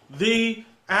from the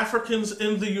Africans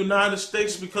in the United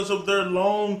States because of their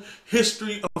long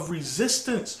history of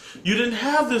resistance. You didn't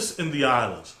have this in the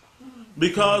islands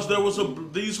because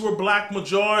these were black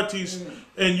majorities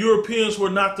and Europeans were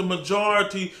not the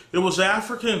majority. It was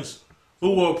Africans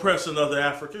who were oppressing other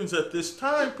Africans at this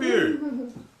time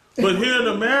period. But here in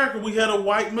America, we had a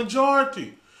white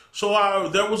majority. So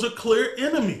there was a clear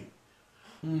enemy,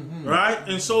 right?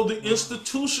 And so the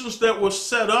institutions that were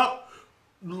set up,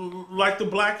 like the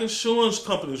black insurance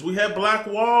companies, we had black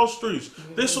Wall Streets.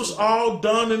 This was all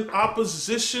done in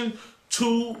opposition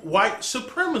to white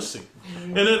supremacy.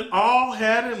 And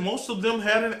most of them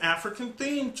had an African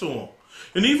theme to them.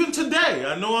 And even today,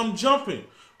 I know I'm jumping,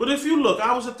 but if you look,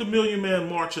 I was at the Million Man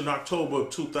March in October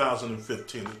of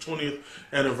 2015, the 20th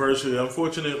anniversary.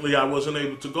 Unfortunately, I wasn't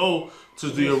able to go to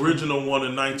the original one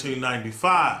in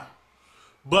 1995.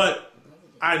 But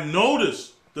I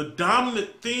noticed the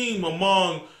dominant theme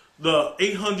among the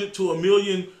 800 to 1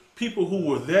 million people who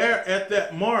were there at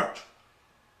that march,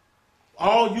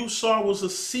 all you saw was a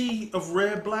sea of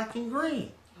red, black, and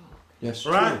green. Yes,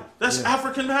 right? True. That's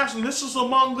African national. This is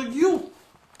among the youth.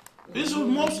 These are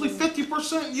mostly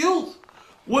 50% youth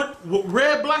with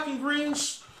red, black, and green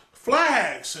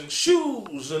flags and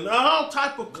shoes and all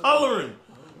type of coloring.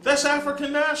 That's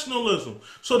African nationalism.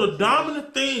 So the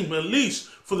dominant theme, at least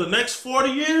for the next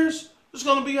 40 years, that's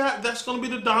going to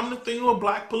be the dominant thing of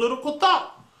black political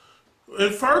thought.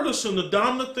 In Ferguson, the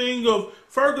dominant thing of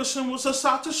Ferguson was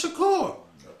Assata Shakur.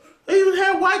 They even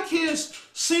had white kids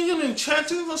singing and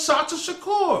chanting Assata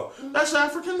Shakur. That's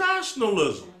African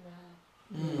nationalism,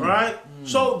 right?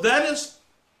 So that is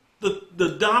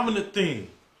the dominant theme,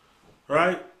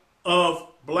 right, of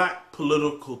black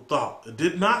political thought. It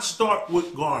did not start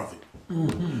with Garvey,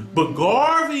 but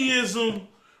Garveyism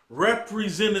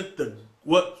represented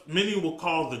what many will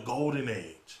call the golden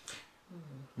age.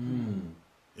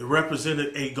 It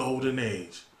represented a golden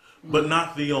age, but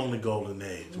not the only golden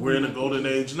age. We're in a golden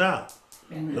age now.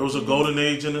 There was a golden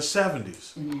age in the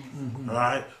 70s, all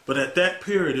right? But at that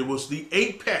period, it was the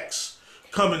apex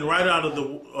coming right out of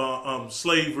the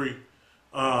slavery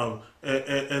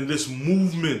and this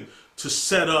movement to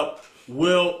set up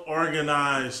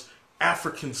well-organized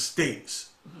African states.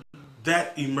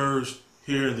 That emerged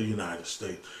here in the United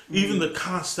States. Even the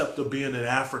concept of being an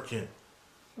African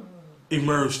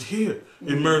emerged here,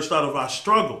 emerged out of our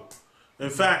struggle. In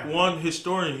fact, one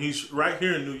historian, he's right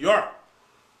here in New York,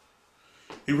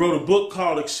 he wrote a book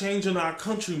called Exchanging Our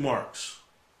Country Marks.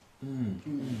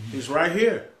 He's right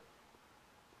here.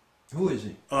 Who is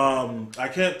he?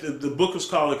 The book is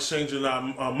called Exchanging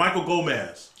Our, Michael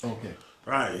Gomez. Okay.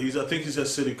 Right, I think he's at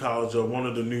City College or one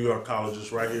of the New York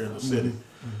colleges right here in the city.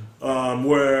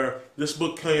 Where this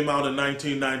book came out in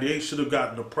 1998, should have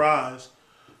gotten a prize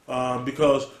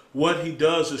because what he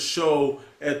does is show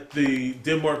at the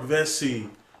Denmark Vesey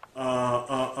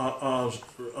armed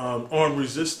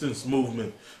resistance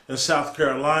movement in South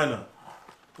Carolina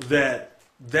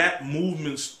that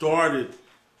movement started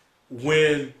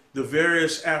when the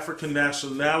various African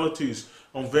nationalities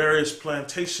on various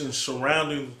plantations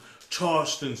surrounding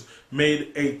Charleston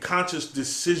made a conscious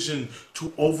decision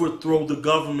to overthrow the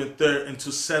government there and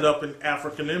to set up an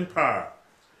African empire.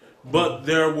 But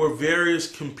there were various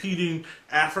competing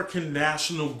African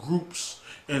national groups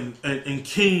and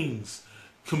kings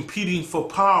competing for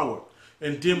power.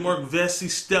 And Denmark Vesey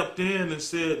stepped in and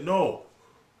said, no,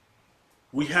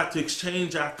 we have to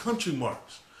exchange our country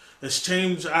marks,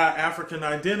 exchange our African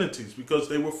identities, because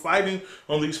they were fighting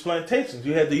on these plantations.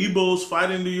 You had the Igbos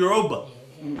fighting the Yoruba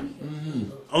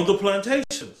on the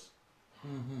plantations.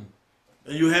 And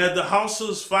you had the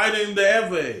Hausas fighting the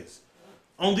Eves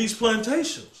on these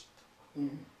plantations.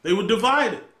 They were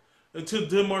divided until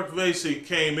Denmark Vesey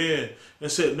came in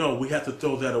and said, no, we have to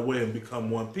throw that away and become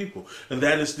one people. And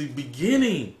that is the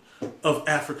beginning of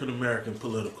African American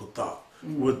political thought.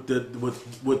 with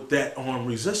that armed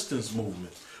resistance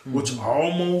movement, which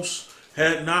almost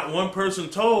had not one person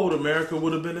told America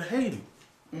would have been to Haiti.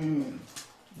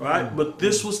 Right? But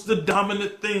this was the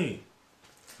dominant thing.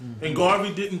 And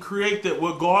Garvey didn't create that.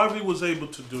 What Garvey was able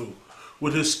to do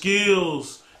with his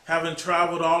skills, having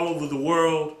traveled all over the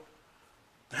world,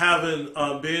 having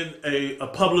been a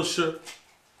publisher,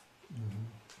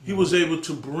 he was able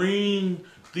to bring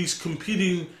these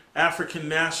competing African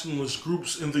nationalist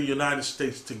groups in the United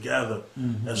States together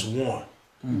as one.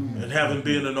 And having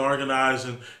been an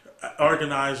organizer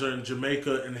in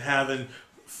Jamaica and having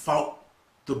fought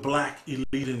the black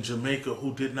elite in Jamaica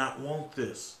who did not want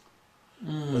this.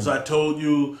 As I told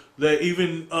you, that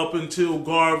even up until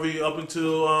Garvey, up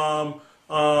until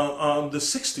the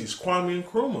 60s, Kwame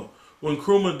Nkrumah, when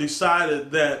Nkrumah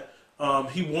decided that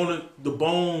he wanted the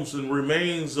bones and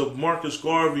remains of Marcus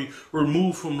Garvey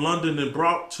removed from London and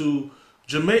brought to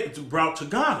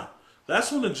Ghana.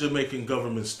 That's when the Jamaican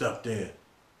government stepped in.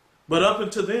 But up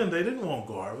until then, they didn't want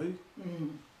Garvey.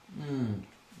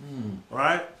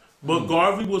 Right? But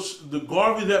Garvey the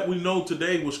Garvey that we know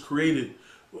today was created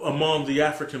among the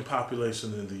African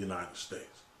population in the United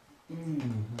States.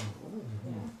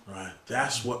 Right?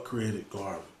 That's what created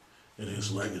Garvey and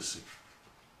his legacy.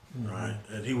 Right?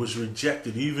 And he was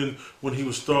rejected even when he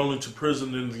was thrown into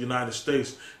prison in the United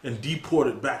States and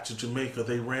deported back to Jamaica.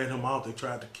 They ran him out. They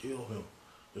tried to kill him,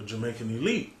 the Jamaican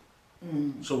elite.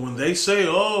 So when they say,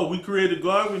 "Oh, we created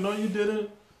Garvey," no, you didn't.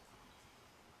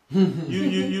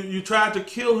 You tried to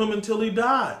kill him until he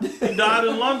died. He died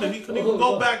in London. He couldn't even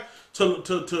go back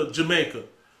to Jamaica.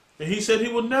 And he said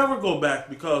he would never go back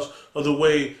because of the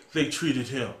way they treated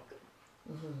him.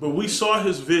 But we saw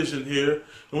his vision here,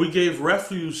 and we gave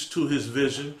refuge to his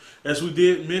vision, as we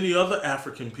did many other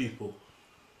African people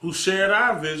who shared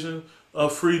our vision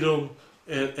of freedom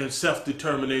and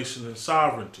self-determination and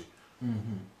sovereignty.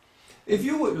 If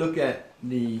you would look at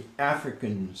the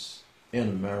Africans in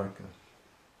America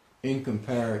in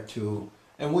comparison to,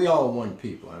 and we all one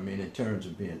people, I mean, in terms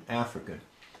of being African,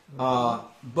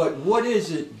 but what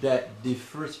is it that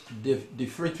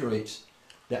differentiates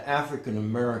the African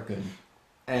American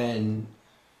and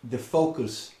the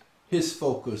focus, his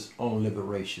focus on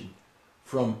liberation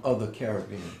from other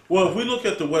Caribbean? Well, if we look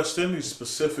at the West Indies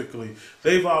specifically,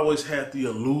 they've always had the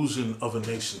illusion of a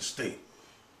nation state,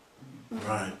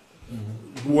 right?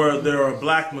 Where there are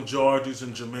black majorities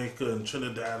in Jamaica and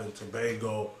Trinidad and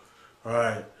Tobago,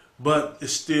 right? But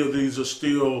it's still, these are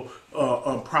still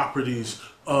properties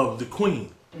of the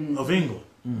Queen of England,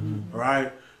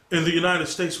 right? In the United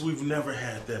States, we've never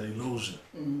had that illusion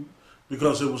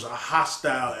because it was a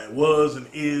hostile, it was and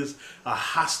is a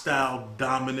hostile,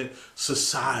 dominant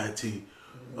society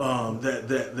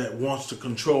that wants to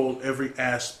control every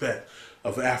aspect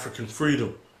of African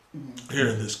freedom here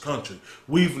in this country.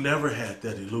 We've never had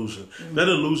that illusion. That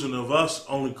illusion of us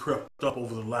only crept up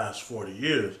over the last 40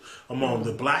 years among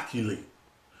the black elite.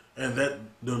 And that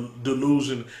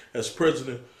delusion, as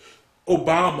President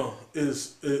Obama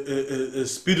is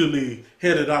speedily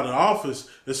headed out of office,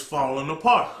 is falling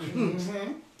apart.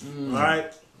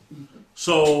 Right?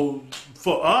 So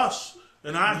for us,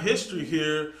 in our history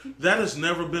here, that has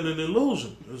never been an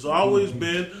illusion. It's always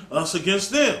been us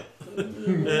against them.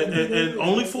 and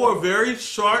only for a very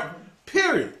short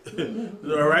period.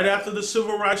 Right after the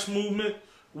Civil Rights Movement,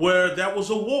 where that was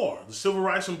a war. The Civil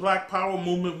Rights and Black Power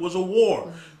movement was a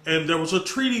war. And there was a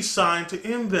treaty signed to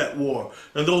end that war.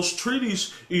 And those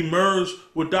treaties emerged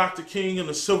with Dr. King and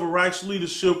the Civil Rights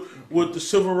leadership with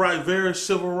the various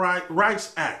Civil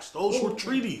Rights Acts. Those were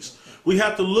treaties. We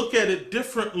have to look at it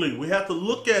differently. We have to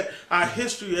look at our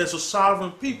history as a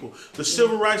sovereign people. The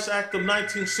Civil Rights Act of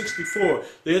 1964,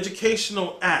 the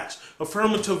Educational Acts,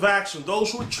 affirmative action,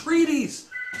 those were treaties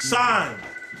signed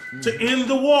to end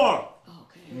the war.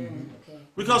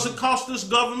 Because it cost this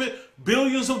government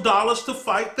billions of dollars to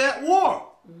fight that war.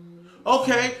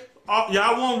 Okay,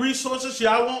 y'all want resources,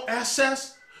 y'all want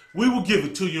access? We will give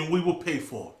it to you and we will pay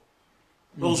for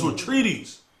it. Those were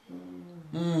treaties.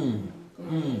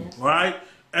 Right?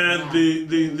 And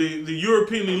the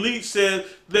European elite said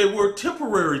they were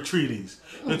temporary treaties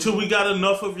until we got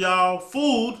enough of y'all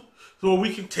food so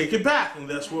we can take it back. And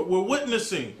that's what we're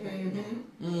witnessing.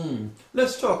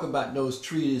 Let's talk about those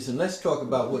treaties, and let's talk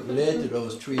about what led to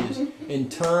those treaties in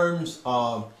terms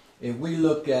of, if we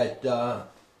look at,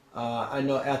 I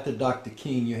know after Dr.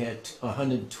 King, you had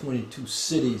 122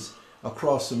 cities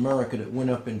across America that went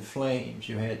up in flames.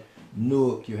 You had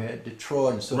Newark, you had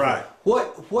Detroit, and so forth.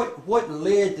 What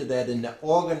led to that in the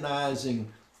organizing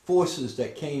forces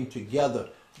that came together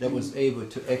that was able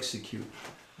to execute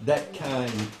that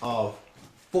kind of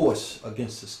force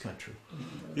against this country.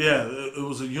 Yeah, it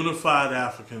was a unified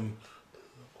African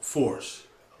force.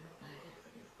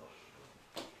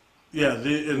 Yeah,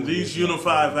 and these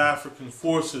unified African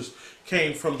forces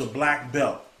came from the Black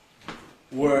Belt,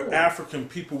 where African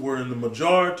people were in the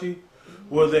majority,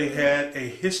 where they had a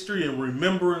history and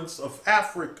remembrance of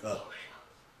Africa.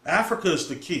 Africa is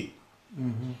the key.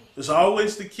 It's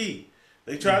always the key.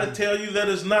 They try to tell you that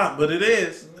it's not, but it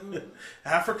is.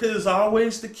 Africa is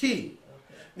always the key.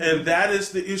 And that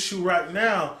is the issue right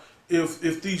now.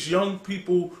 If these young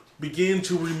people begin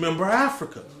to remember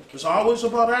Africa, it's always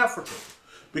about Africa.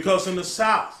 Because in the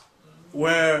South,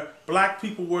 where black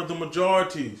people were the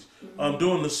majorities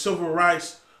during the civil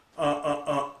rights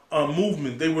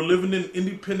movement, they were living in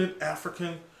independent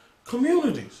African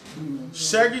communities,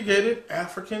 segregated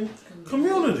African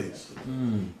communities,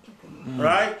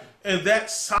 right? And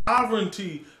that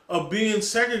sovereignty of being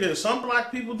segregated, some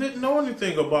black people didn't know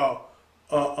anything about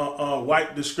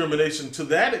white discrimination to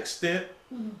that extent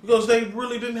because they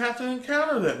really didn't have to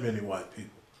encounter that many white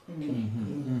people.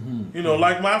 You know,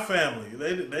 like my family,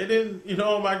 they didn't, you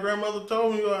know, my grandmother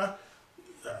told me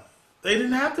they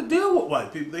didn't have to deal with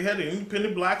white people. They had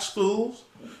independent black schools.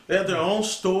 They had their own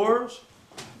stores.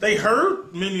 They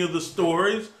heard many of the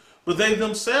stories, but they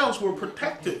themselves were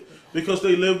protected because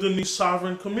they lived in these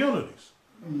sovereign communities.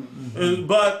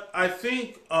 But I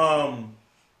think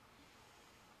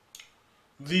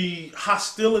the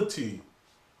hostility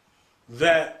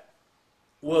that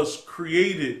was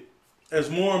created as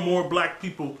more and more black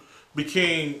people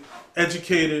became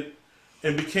educated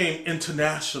and became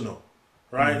international,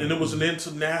 right? And it was an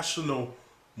international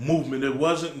movement. It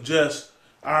wasn't just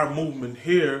our movement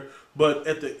here, but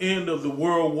at the end of the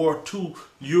World War II,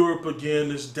 Europe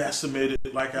again is decimated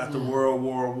like after World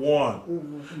War I.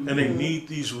 And they need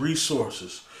these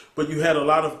resources. But you had a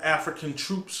lot of African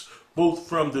troops, both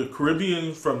from the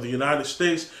Caribbean, from the United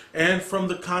States, and from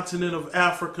the continent of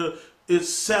Africa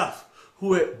itself,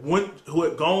 who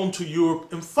had gone to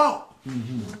Europe and fought.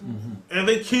 And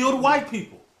they killed white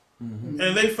people.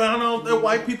 And they found out that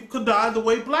white people could die the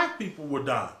way black people were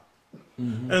dying.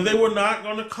 And they were not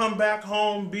going to come back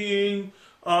home being,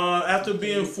 after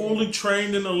being fully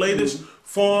trained in the latest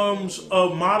forms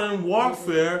of modern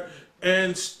warfare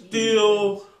and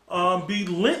still be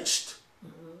lynched.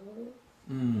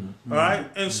 Right?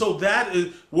 And so that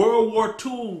is World War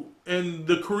II and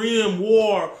the Korean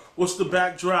War was the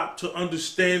backdrop to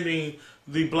understanding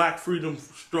the black freedom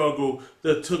struggle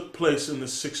that took place in the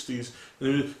 60s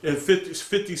and 50s,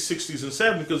 60s, and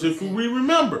 70s. Because if we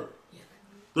remember,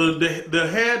 the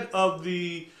head of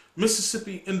the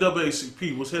Mississippi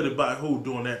NAACP was headed by who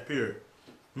during that period?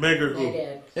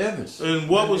 Medgar Evers. And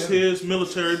what was his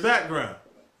military background?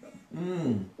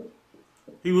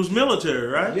 He was military,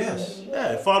 right? Yes.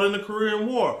 Yeah, he fought in the Korean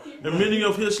War. And many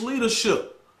of his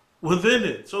leadership within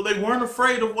it. So they weren't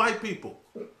afraid of white people.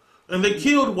 And they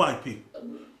killed white people.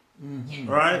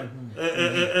 Right?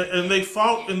 And they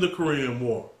fought in the Korean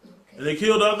War. And they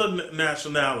killed other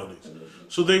nationalities.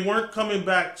 So they weren't coming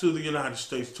back to the United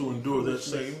States to endure that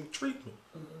same treatment.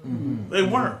 They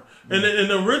weren't.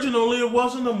 And originally it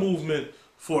wasn't a movement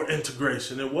for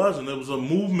integration. It wasn't. It was a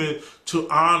movement to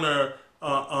honor,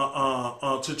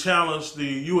 to challenge the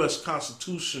U.S.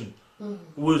 Constitution,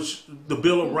 which the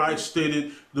Bill of Rights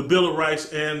stated, the Bill of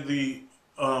Rights and the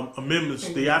amendments,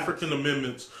 the African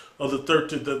amendments of the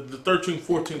 13th,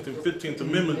 14th, and 15th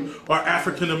Amendment are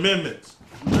African amendments.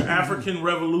 They're African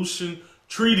Revolution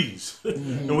treaties.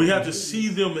 And we have to see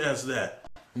them as that.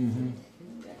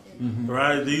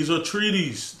 Right? These are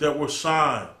treaties that were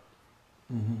signed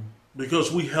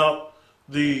because we helped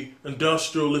the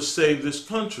industrialists save this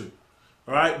country.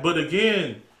 Right? But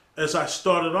again, as I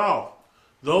started off,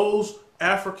 those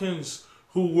Africans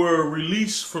who were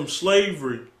released from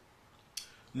slavery,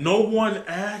 no one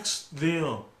asked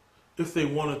them if they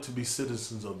wanted to be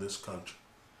citizens of this country.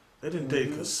 They didn't take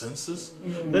a census.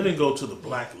 They didn't go to the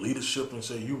black leadership and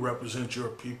say, you represent your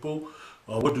people.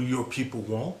 What do your people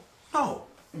want? No.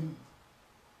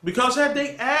 Because had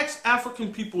they asked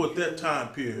African people at that time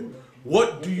period,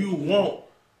 what do you want?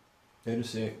 They'd have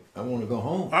said, I want to go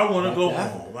home. I want to go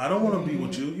home. I don't want to be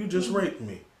with you. You just raped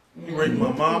me. You raped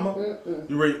my mama.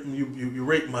 You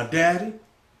raped my daddy.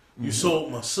 You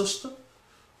sold my sister.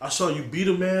 I saw you beat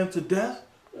a man to death.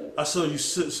 I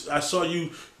saw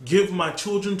you give my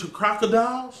children to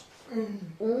crocodiles.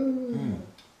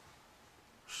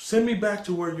 Send me back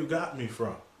to where you got me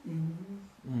from.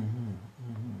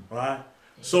 Right?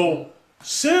 So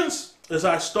since, as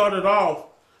I started off,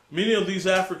 many of these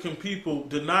African people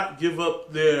did not give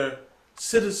up their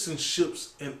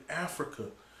citizenships in Africa,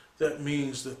 that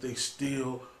means that they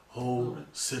still hold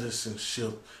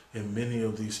citizenship in many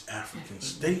of these African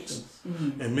states,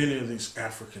 and many of these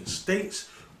African states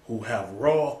who have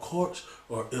raw courts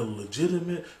are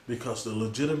illegitimate because the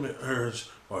legitimate heirs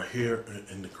are here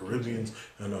in the Caribbean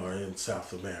and are in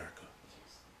South America.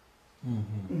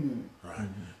 Right?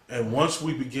 And once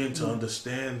we begin to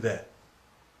understand that,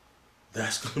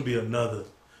 that's going to be another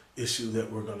issue that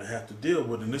we're going to have to deal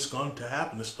with, and it's going to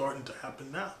happen. It's starting to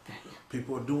happen now.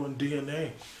 People are doing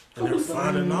DNA, and they're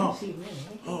finding out,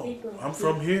 oh, I'm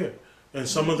from here. And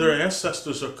some of their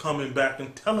ancestors are coming back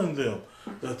and telling them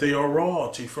that they are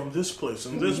royalty from this place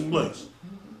and this place.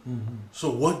 So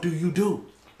what do you do?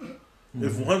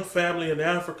 If one family in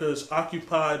Africa has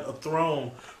occupied a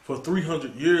throne for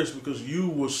 300 years because you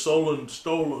were sold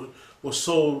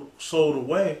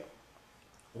away,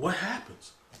 what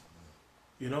happens?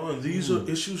 You know, and these are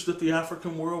issues that the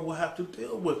African world will have to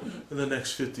deal with in the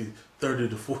next 50, 30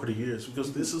 to 40 years,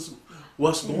 because this is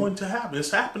what's going to happen.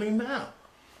 It's happening now.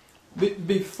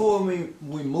 Before we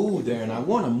move there, and I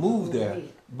want to move there,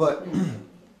 but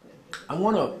I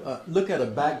want to look at a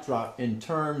backdrop in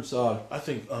terms of... I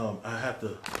think I have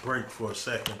to break for a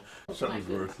second.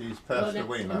 Shuttlesworth, he's passed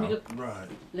away now. Right.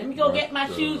 Let me go get my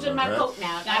shoes and my coat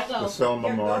now. I gotta go. The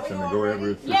Selma March, and they go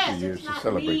every 50 years it's to not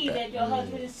celebrate me that. your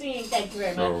husband is seeing. Thank you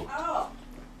very much. So,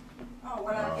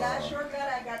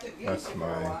 that's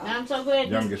my Now I'm so glad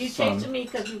youngest you son chasing me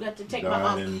because you got to take my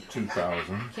died uncle. in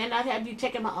 2000. Cannot have you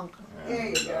taking my uncle.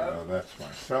 And, that's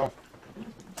myself.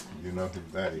 You know who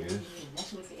that is.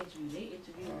 That's what the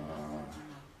interview.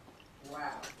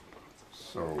 Wow.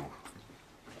 So,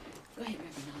 Go ahead,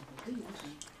 Reverend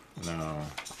Uncle. now,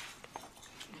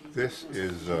 this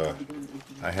is,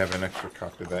 I have an extra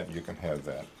copy of that. You can have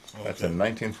that. That's in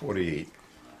 1948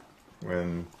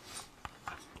 when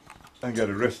I got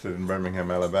arrested in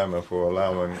Birmingham, Alabama for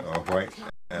allowing a white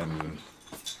and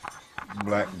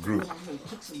black group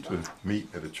to meet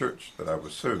at a church that I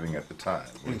was serving at the time.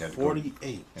 In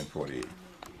 48. In 48.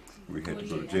 We had to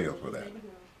go to jail for that.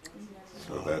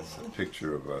 So that's a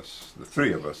picture of us, the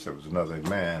three of us. There was another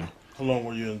man. How long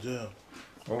were you in jail?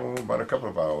 Oh, about a couple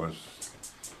of hours.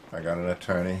 I got an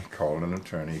attorney, called an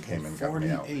attorney, he came and got me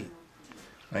out.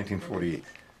 1948.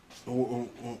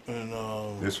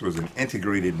 And, This was an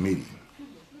integrated meeting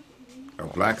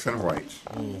of blacks and whites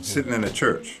sitting in a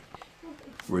church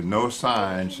with no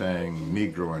sign saying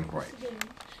Negro and white.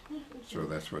 So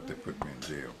that's what they put me in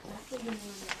jail for,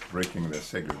 breaking the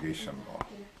segregation law.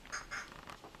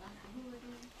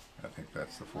 I think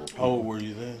that's the full. how old were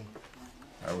you then?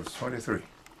 I was 23.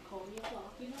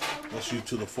 That's you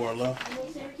to the far left?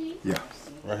 Yeah.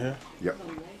 Right here? Yep.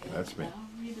 That's me.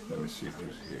 Let me see if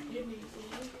this here.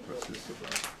 What's this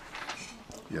about?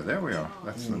 Yeah, there we are.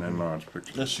 That's an enlarged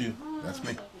picture. That's you. That's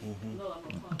me.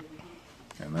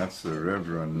 And that's the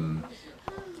Reverend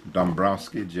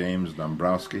Dombrowski, James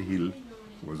Dombrowski. He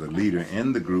was a leader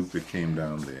in the group that came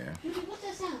down there.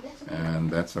 And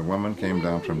that's a woman came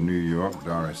down from New York,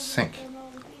 Doris Sink.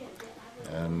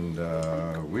 And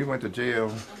we went to jail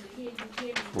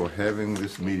for having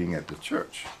this meeting at the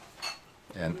church,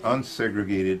 an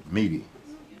unsegregated meeting.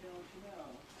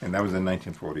 And that was in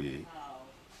 1948.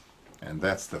 And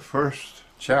that's the first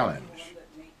challenge,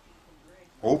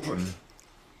 open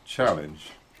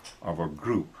challenge of a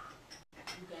group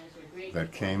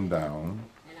that came down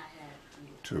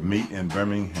to meet in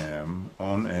Birmingham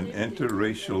on an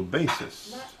interracial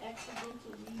basis.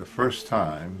 The first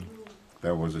time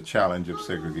there was a challenge of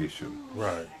segregation.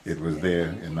 Right. It was there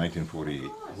in 1948.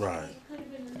 Right.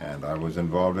 And I was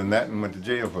involved in that and went to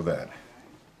jail for that.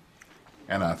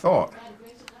 And I thought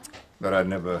that I'd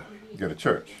never get a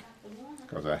church,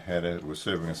 because I was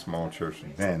serving a small church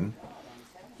then,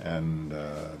 and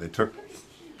they took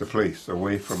the place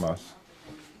away from us,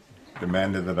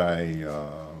 demanded that I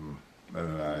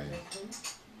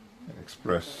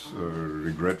express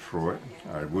regret for it.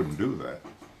 I wouldn't do that.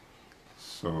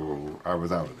 So I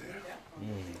was out of there.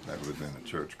 That was in a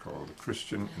church called the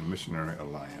Christian and Missionary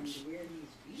Alliance.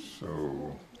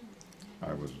 So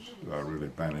I was really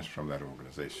banished from that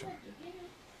organization.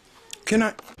 Can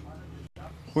I?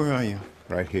 Where are you?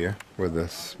 Right here with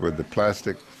the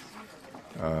plastic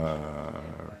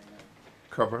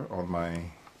cover on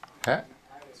my hat.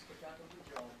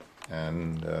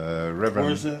 And Reverend...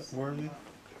 Where's that? Where are you?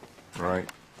 Right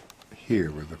here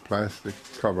with the plastic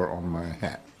cover on my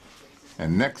hat.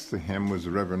 And next to him was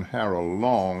Reverend Harold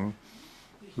Long,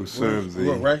 who served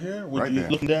the... Right here? With you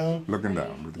looking down? Looking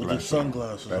down with the With the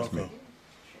sunglasses. That's okay. me.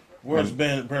 Where's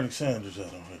Bernie Sanders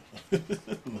at on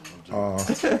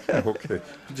here? Okay.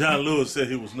 John Lewis said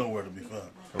he was nowhere to be found.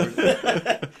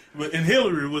 But and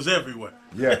Hillary was everywhere.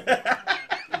 Yeah.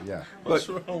 Yeah. What's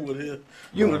wrong with him?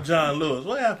 You- With John Lewis?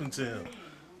 What happened to him?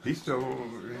 He's still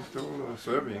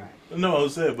serving. No, I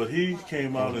said, but he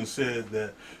came out and said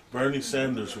that Bernie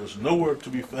Sanders was nowhere to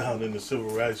be found in the civil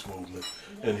rights movement,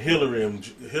 and Hillary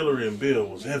and Bill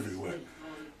was everywhere.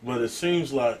 But it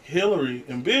seems like Hillary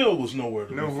and Bill was nowhere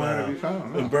to be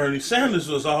found, no. and Bernie Sanders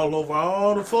was all over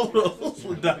all the photos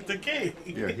with Dr. King.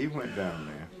 Yeah, he went down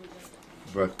there.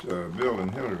 But Bill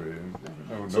and Hillary.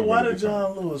 So why did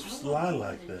John Lewis lie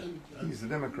like that? He's a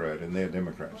Democrat, and they're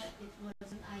Democrats.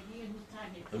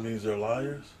 That means they're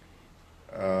liars.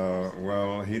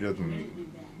 Well, he doesn't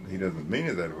mean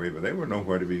it that way, but they were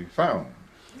nowhere to be found.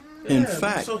 In Yeah,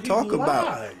 fact, so he talk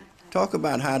lied.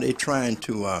 about how they're trying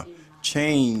to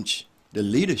change the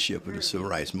leadership of the civil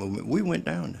rights movement. We went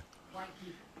down there.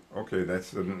 Okay,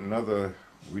 that's another.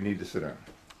 We need to sit down.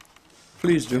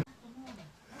 Please do.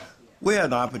 We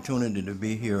had the opportunity to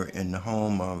be here in the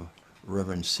home of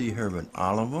Reverend C. Herbert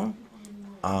Oliver,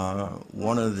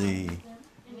 one of the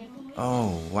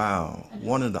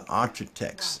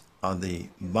architects of the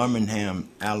Birmingham,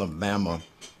 Alabama,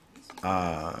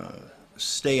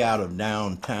 stay out of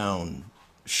downtown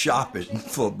shopping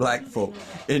for black folk.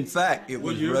 In fact, it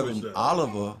was What year was Reverend that?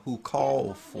 Oliver who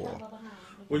called for.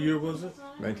 What year was it?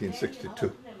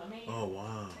 1962. Oh,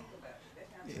 wow.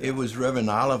 It was Reverend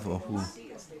Oliver who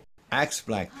asked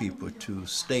black people to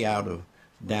stay out of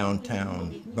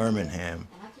downtown Birmingham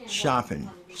shopping.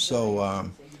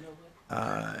 So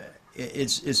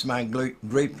it's my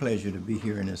great pleasure to be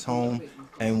here in his home,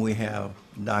 and we have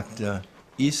Dr.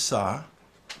 Issa.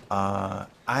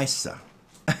 Issa.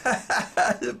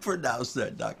 Pronounce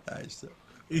that, Dr. Issa.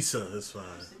 Issa, that's fine.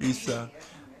 Issa.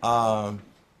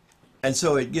 And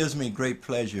so it gives me great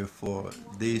pleasure for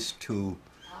these two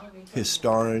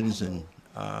historians and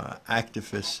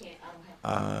activists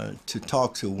to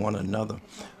talk to one another.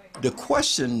 The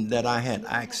question that I had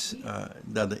asked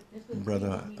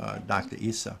brother Dr.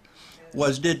 Issa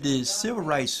was, did the civil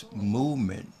rights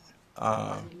movement,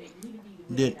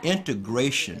 did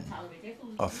integration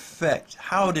affect,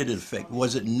 how did it affect,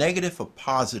 was it negative or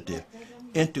positive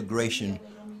integration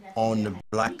on the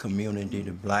black community,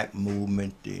 the black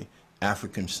movement, the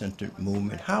African-centered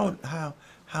movement?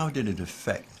 How did it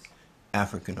affect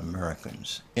African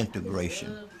Americans,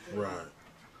 integration? Right.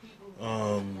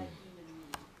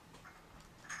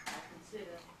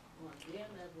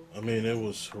 I mean, it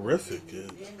was horrific.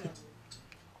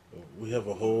 We have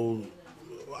a whole.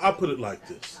 I'll put it like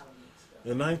this: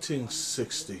 in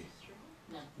 1960,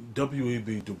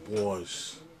 W.E.B. Du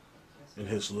Bois, in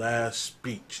his last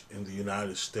speech in the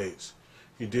United States,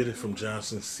 he did it from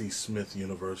Johnson C. Smith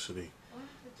University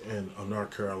in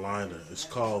North Carolina. It's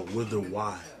called "Whither,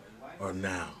 Why, or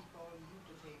Now,"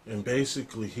 and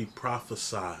basically he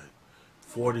prophesied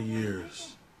 40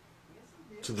 years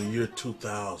to the year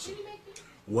 2000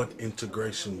 what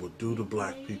integration would do to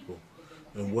black people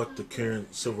and what the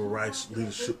current civil rights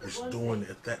leadership was doing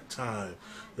at that time,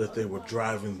 that they were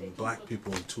driving black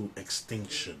people into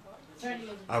extinction.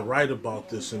 I write about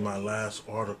this in my last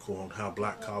article on how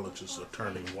black colleges are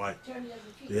turning white,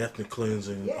 the ethnic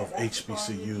cleansing of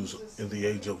HBCUs in the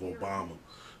age of Obama.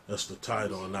 That's the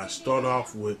title, and I start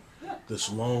off with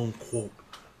this long quote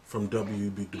from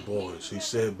W.E.B. Du Bois. He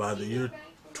said, by the year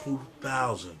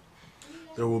 2000,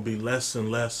 there will be less and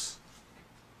less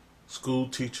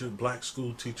black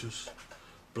school teachers,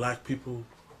 black people,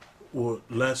 or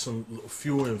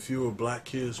fewer and fewer black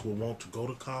kids will want to go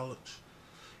to college.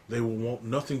 They will want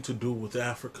nothing to do with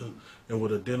Africa and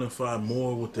would identify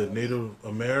more with their Native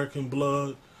American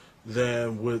blood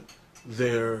than with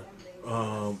their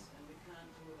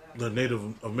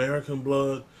Native American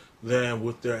blood than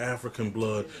with their African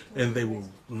blood, and they will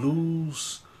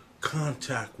lose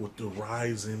contact with the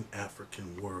rising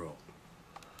African world.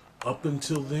 Up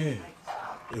until then,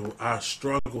 our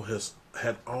struggle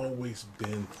had always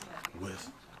been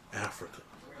with Africa.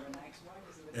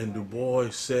 And Du Bois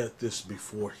said this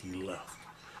before he left.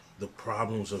 The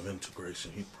problems of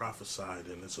integration. He prophesied,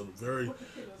 and it's a very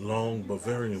long but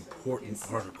very important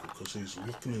article because he's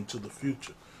looking into the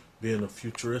future, being a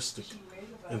futuristic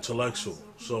intellectual.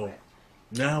 So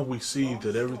now we see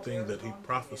that everything that he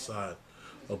prophesied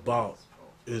about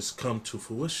is come to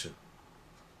fruition.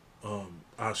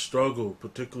 Our struggle,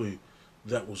 particularly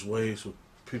that was waged with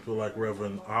people like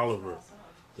Reverend Oliver,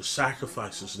 the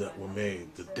sacrifices that were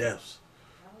made, the deaths,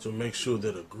 to make sure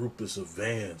that a group is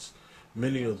advanced.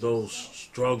 Many of those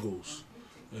struggles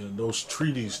and those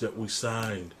treaties that we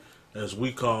signed, as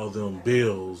we call them,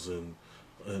 bills and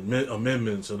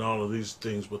amendments and all of these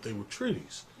things, but they were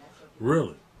treaties,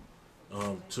 really.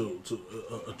 A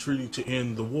treaty to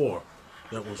end the war,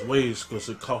 that was waged because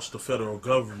it cost the federal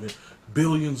government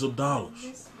billions of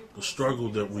dollars. The struggle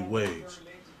that we waged,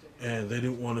 and they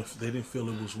didn't feel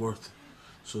it was worth it.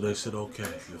 So they said, okay,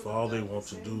 if all they want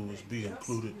to do is be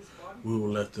included, we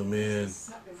will let them in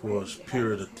for a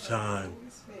period of time.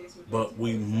 But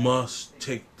we must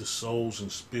take the souls and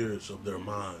spirits of their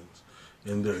minds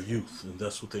and their youth. And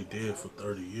that's what they did for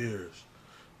 30 years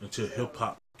until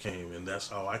hip-hop came. And that's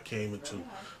how I came into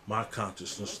my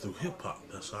consciousness, through hip-hop.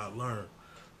 That's how I learned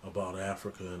about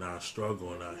Africa and our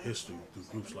struggle and our history through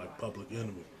groups like Public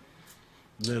Enemy.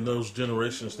 And then those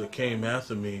generations that came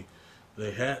after me, they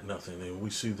had nothing, and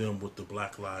we see them with the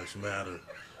Black Lives Matter,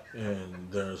 and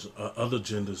there's other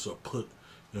genders are put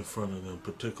in front of them,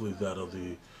 particularly that of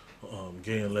the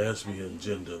gay and lesbian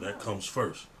gender. That comes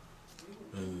first,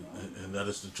 and that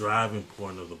is the driving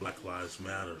point of the Black Lives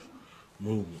Matter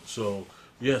movement. So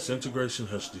yes, integration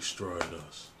has destroyed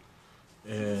us,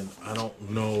 and I don't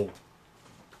know,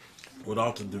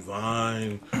 without the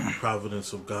divine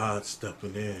providence of God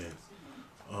stepping in,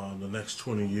 the next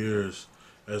 20 years,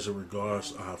 as it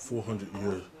regards our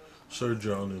 400-year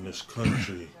sojourn in this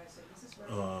country,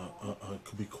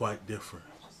 could be quite different,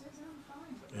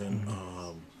 and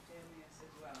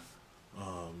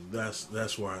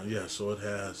that's why, yeah. So it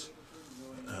has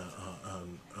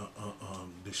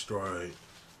destroyed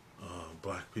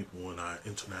black people in our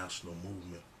international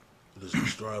movement. It has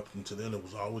destroyed up until then. It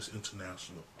was always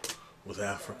international, with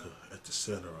Africa at the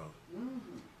center of it.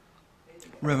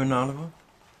 Reverend Oliver,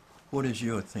 what is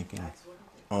your thinking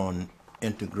on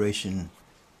integration,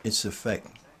 its effect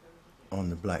on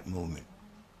the black movement?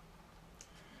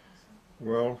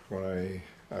 Well,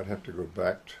 I'd have to go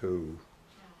back to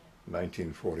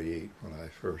 1948 when I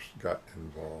first got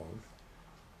involved,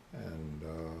 and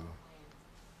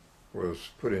was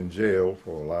put in jail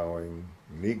for allowing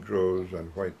Negroes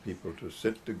and white people to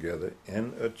sit together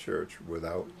in a church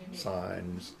without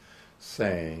signs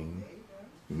saying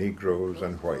Negroes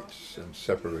and whites and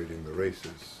separating the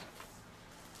races.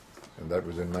 And that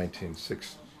was in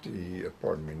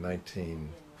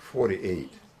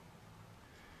 1948.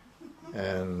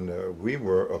 And we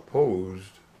were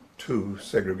opposed to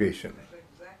segregation.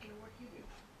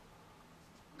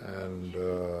 And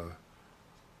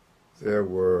there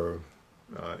were,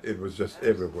 it was just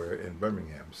everywhere in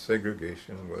Birmingham.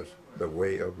 Segregation was the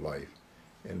way of life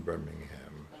in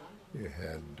Birmingham. You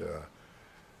had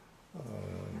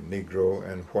Negro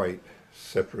and white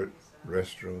separate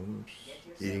restrooms,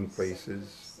 eating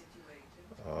places.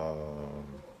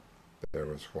 There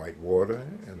was white water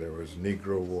and there was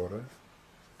Negro water.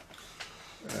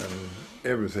 And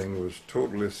everything was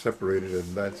totally separated,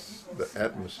 and that's the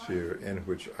atmosphere in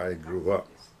which I grew up.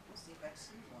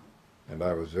 And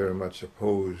I was very much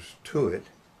opposed to it.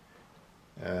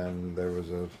 And there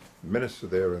was a minister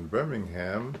there in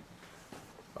Birmingham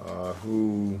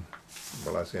who,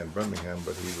 well, I say in Birmingham,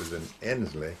 but he was in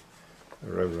Ensley,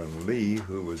 Reverend Lee,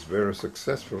 who was very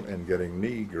successful in getting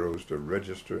Negroes to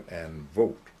register and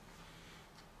vote.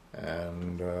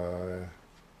 And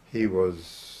he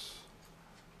was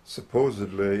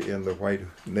supposedly in the white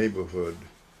neighborhood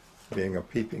being a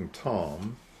peeping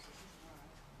Tom,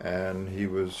 and he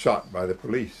was shot by the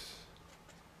police.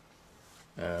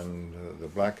 And the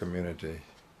black community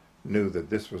knew that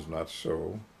this was not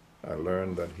so. I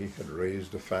learned that he had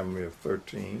raised a family of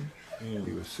 13.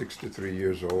 He was 63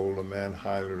 years old, a man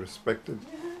highly respected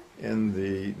in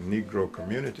the Negro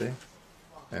community.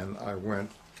 And I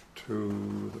went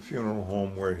to the funeral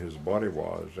home where his body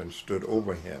was and stood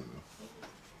over him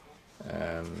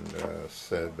and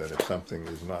said that if something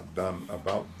is not done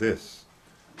about this,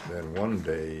 then one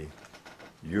day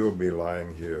you'll be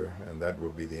lying here and that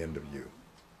will be the end of you.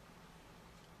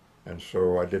 And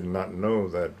so I did not know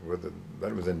that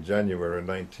that was in January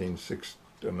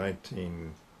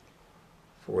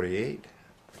 1948,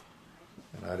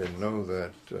 and I didn't know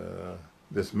that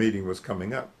this meeting was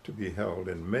coming up to be held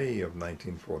in May of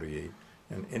 1948,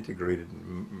 an integrated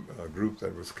group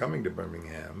that was coming to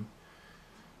Birmingham,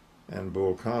 and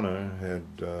Bull Connor had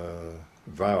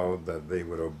vowed that they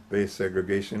would obey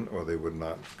segregation or they would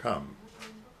not come.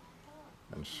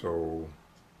 And so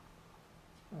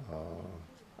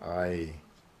I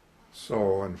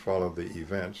saw and followed the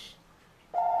events,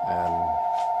 and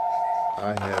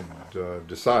I had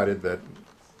decided that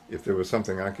if there was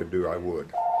something I could do, I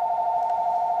would.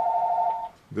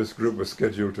 This group was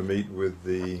scheduled to meet with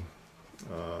the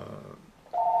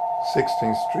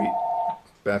 16th Street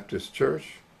Baptist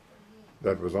Church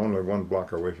that was only one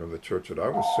block away from the church that I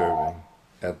was serving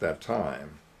at that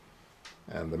time.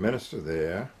 And the minister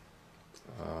there,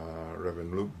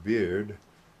 Reverend Luke Beard,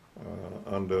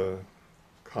 under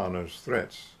Connor's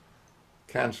threats,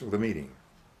 canceled the meeting.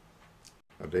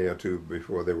 a day or two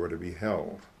before they were to be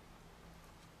held.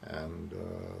 And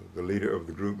the leader of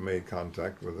the group made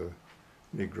contact with a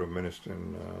Negro minister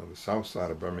in the south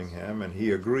side of Birmingham, and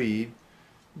he agreed,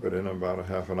 but in about a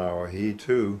half an hour he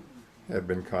too had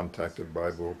been contacted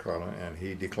by Bull Connor, and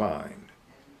he declined.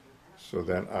 So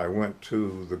then I went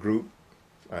to the group.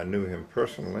 I knew him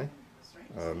personally,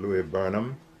 Louis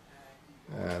Burnham,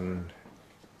 and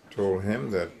told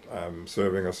him that I'm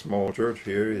serving a small church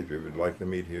here. If you would like to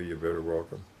meet here, you're very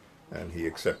welcome. And he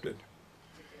accepted.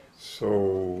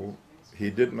 So he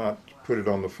did not put it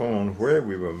on the phone where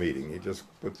we were meeting. He just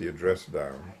put the address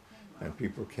down, and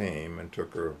people came and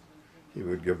took her. He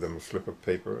would give them a slip of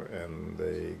paper, and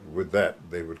with that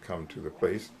they would come to the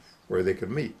place where they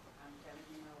could meet.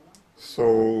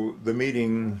 So the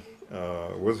meeting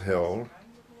was held.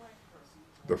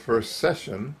 The first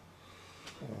session,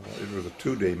 it was a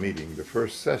 2-day meeting. The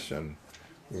first session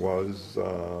was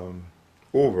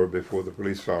over before the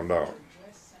police found out.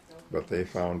 But they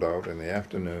found out in the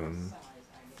afternoon,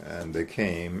 and they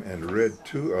came and read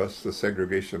to us the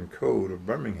segregation code of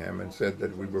Birmingham and said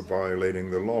that we were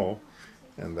violating the law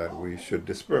and that we should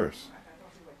disperse.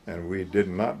 And we did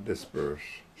not disperse.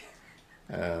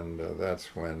 And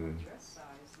that's when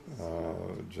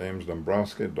James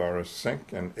Dombrowski, Doris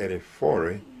Sink, and Eddie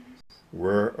Forey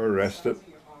were arrested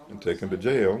and taken to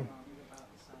jail.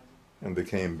 And they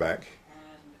came back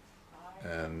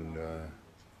and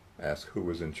asked who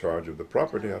was in charge of the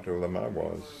property. I told them I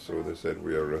was. So they said,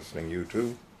 "We are arresting you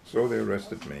too." So they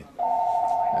arrested me.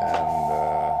 And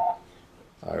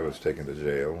I was taken to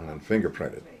jail and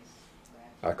fingerprinted.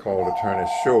 I called Attorney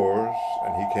Shores,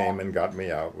 and he came and got me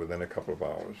out within a couple of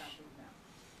hours.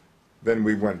 Then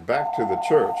we went back to the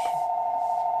church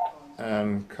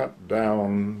and cut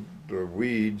down the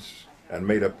weeds and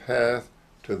made a path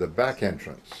to the back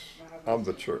entrance of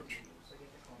the church.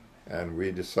 And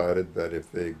we decided that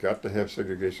if they got to have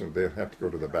segregation, they'd have to go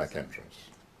to the back entrance.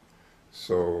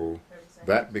 So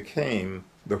that became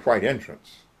the white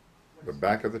entrance. The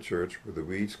back of the church where the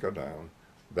weeds cut down,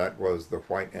 that was the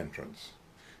white entrance.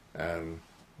 And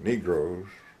Negroes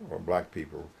or black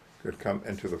people could come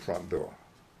into the front door.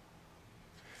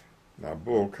 Now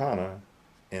Bull Connor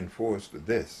enforced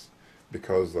this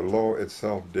because the law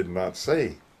itself did not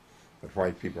say that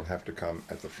white people have to come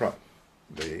at the front.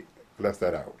 They left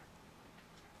that out.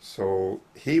 So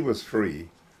he was free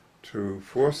to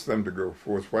force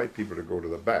white people to go to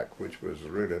the back, which was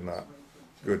really not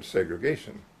good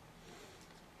segregation.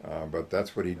 But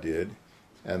that's what he did.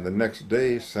 And the next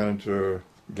day, Senator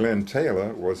Glenn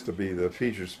Taylor was to be the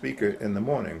featured speaker in the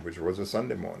morning, which was a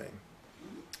Sunday morning.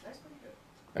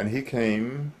 And he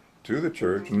came to the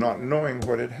church not knowing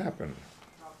what had happened.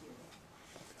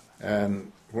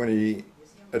 And when he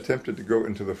attempted to go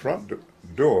into the front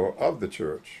door of the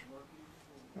church,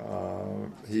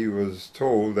 he was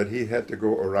told that he had to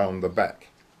go around the back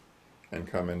and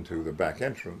come into the back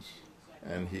entrance.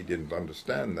 And he didn't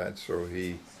understand that, so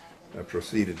he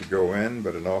proceeded to go in,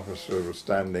 but an officer was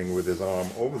standing with his arm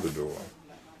over the door.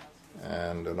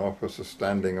 And an officer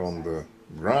standing on the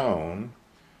ground,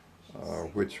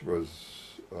 which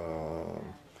was,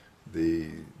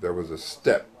 there was a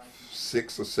step,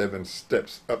 6 or 7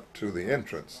 steps up to the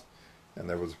entrance. And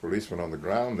there was a policeman on the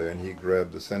ground there, and he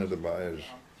grabbed the senator by his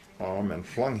arm and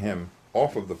flung him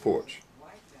off of the porch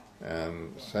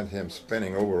and sent him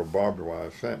spinning over a barbed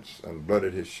wire fence and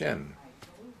blooded his shin.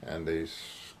 And they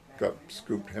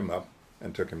scooped him up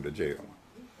and took him to jail.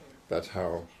 That's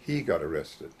how he got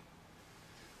arrested.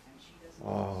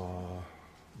 Well,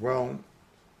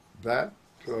 that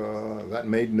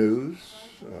made news.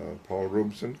 Paul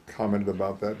Robeson commented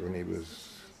about that when he was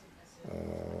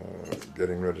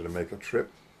getting ready to make a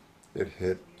trip. It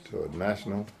hit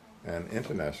national and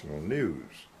international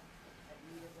news.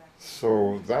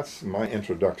 So that's my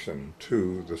introduction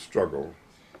to the struggle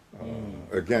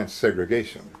against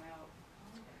segregation.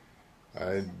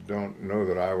 I don't know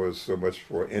that I was so much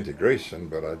for integration,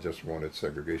 but I just wanted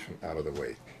segregation out of the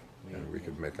way, and we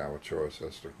could make our choice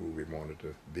as to who we wanted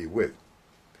to be with.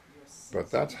 But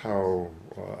that's how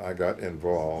I got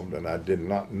involved, and I did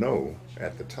not know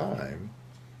at the time.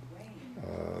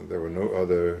 There were no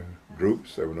other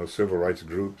groups, there were no civil rights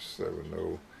groups, there were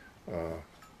no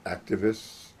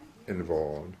activists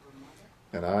involved,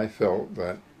 and I felt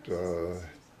that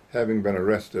having been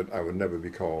arrested, I would never be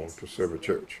called to serve a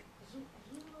church.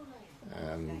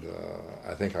 And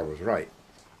I think I was right.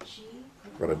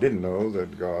 But I didn't know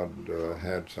that God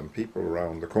had some people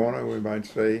around the corner, we might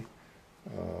say.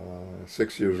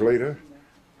 6 years later,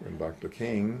 when Dr.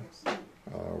 King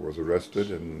was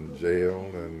arrested and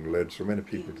jailed and led so many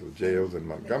people to the jails in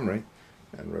Montgomery,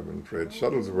 and Reverend Fred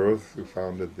Shuttlesworth, who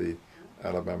founded the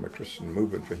Alabama Christian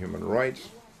Movement for Human Rights,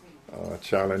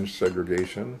 challenged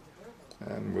segregation,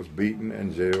 and was beaten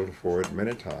and jailed for it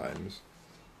many times.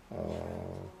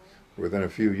 Within a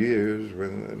few years,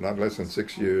 not less than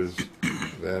 6 years,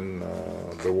 then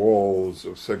the walls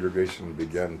of segregation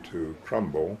began to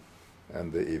crumble,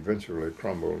 and they eventually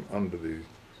crumbled under the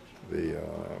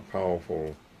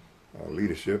powerful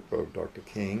leadership of Dr.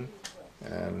 King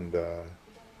and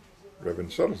Reverend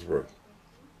Shuttlesworth.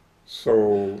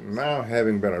 So now,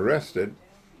 having been arrested,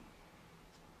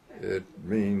 it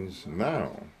means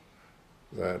now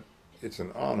that it's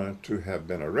an honor to have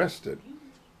been arrested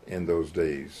in those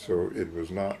days. So it was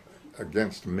not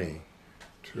against me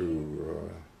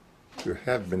to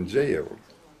have been jailed.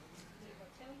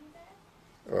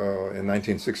 In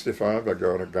 1965, I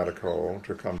got a call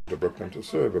to come to Brooklyn to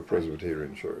serve a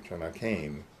Presbyterian church, and I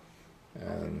came,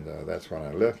 and that's when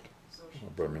I left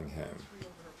Birmingham.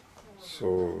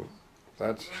 So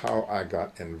that's how I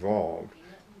got involved.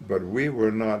 But we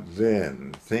were not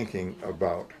then thinking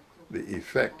about the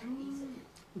effect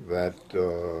that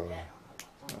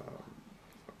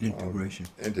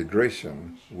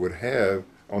integration would have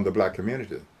on the black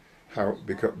community.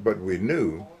 But we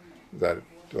knew that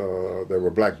there were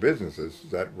black businesses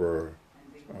that were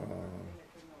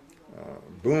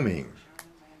booming.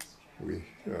 We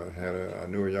I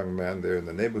knew a young man there in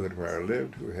the neighborhood where I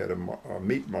lived who had a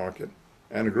meat market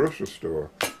and a grocery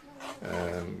store,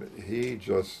 and he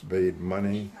just made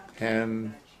money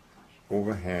hand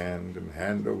over hand and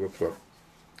hand over foot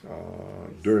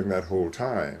during that whole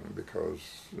time,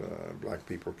 because black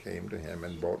people came to him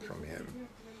and bought from him.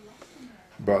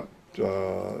 But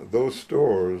those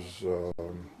stores,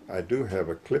 I do have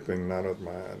a clipping, not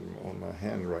on my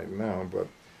hand right now, but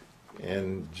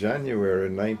in January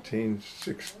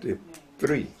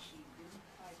 1963,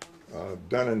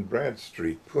 Dun &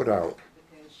 Bradstreet put out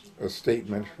a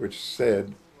statement which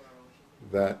said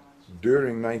that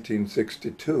during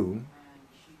 1962,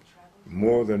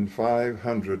 more than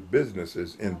 500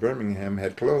 businesses in Birmingham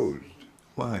had closed.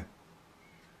 Why?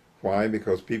 Why?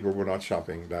 Because people were not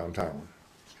shopping downtown.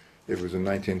 It was in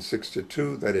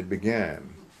 1962 that it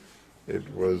began.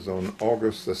 It was on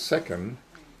August the 2nd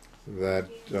that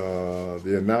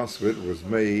the announcement was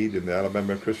made in the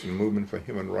Alabama Christian Movement for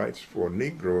Human Rights for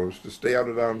Negroes to stay out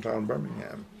of downtown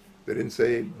Birmingham. They didn't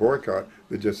say boycott,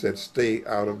 they just said stay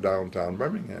out of downtown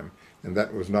Birmingham, and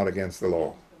that was not against the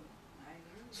law.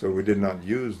 So we did not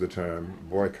use the term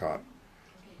boycott,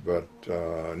 but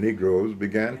Negroes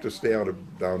began to stay out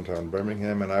of downtown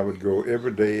Birmingham, and I would go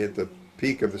every day at the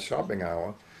peak of the shopping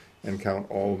hour and count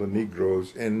all the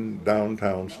Negroes in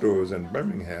downtown stores in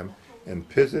Birmingham, in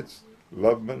Pizzett's,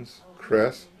 Loveman's,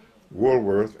 Crest,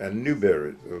 Woolworth, and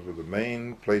Newberry. Those were the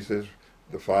main places,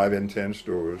 the 5 and 10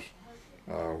 stores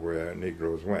where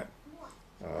Negroes went.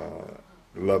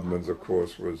 Loveman's, of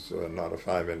course, was not a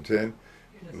 5 and 10.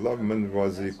 Loveman's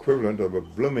was the equivalent of a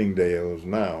Bloomingdale's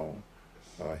now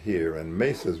here, and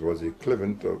Macy's was the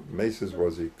equivalent of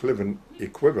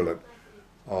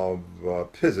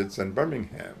Pizzett's in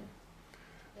Birmingham.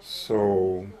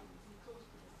 So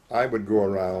I would go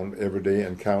around every day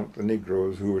and count the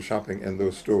Negroes who were shopping in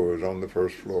those stores on the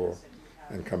first floor,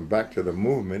 and come back to the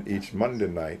movement each Monday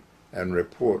night and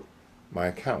report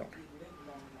my count.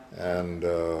 And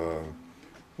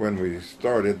when we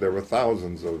started, there were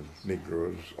thousands of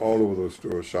Negroes all over those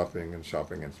stores shopping and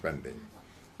spending.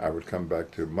 I would come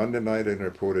back to Monday night and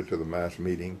report it to the mass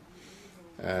meeting.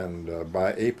 And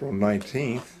by April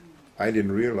 19th, I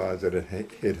didn't realize that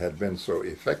it had been so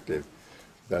effective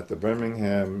that the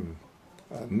Birmingham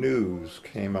News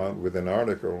came out with an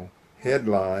article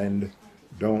headlined,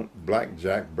 "Don't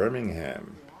Blackjack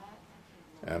Birmingham,"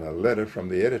 and a letter from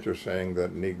the editor saying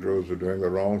that Negroes were doing the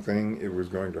wrong thing. It was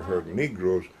going to hurt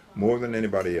Negroes more than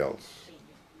anybody else.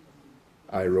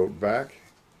 I wrote back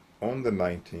on the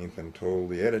 19th and told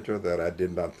the editor that I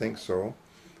did not think so,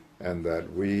 and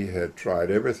that we had tried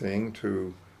everything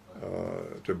to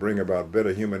bring about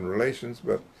better human relations,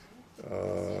 but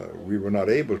we were not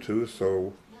able to,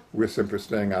 so we're simply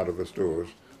staying out of the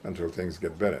stores until things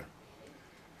get better.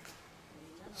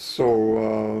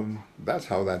 So that's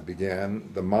how that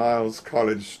began. The Miles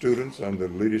College students, under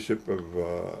the leadership of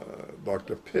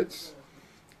Dr. Pitts,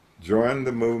 joined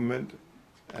the movement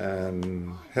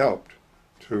and helped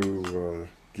to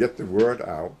get the word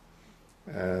out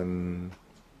and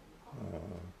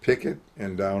picket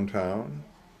in downtown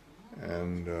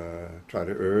and try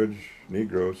to urge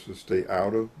Negroes to stay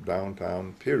out of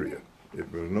downtown, period.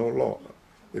 It was no law.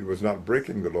 It was not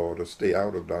breaking the law to stay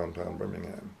out of downtown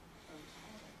Birmingham.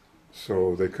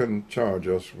 So they couldn't charge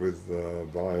us with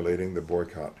violating the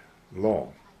boycott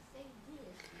law.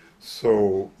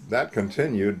 So that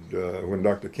continued when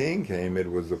Dr. King came.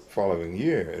 It was the following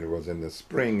year. It was in the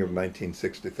spring of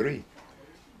 1963.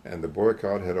 And the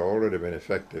boycott had already been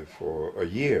effective for a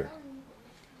year.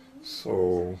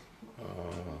 So,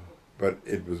 but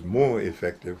it was more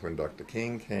effective when Dr.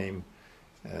 King came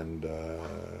and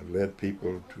led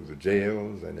people to the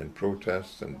jails and in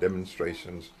protests and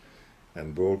demonstrations.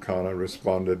 And Bull Connor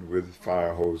responded with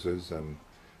fire hoses and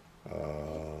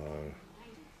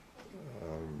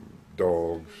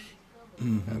dogs.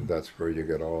 And that's where you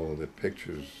get all the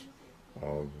pictures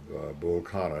of Bull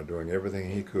Connor doing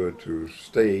everything he could to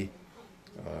stay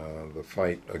the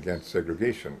fight against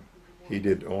segregation. He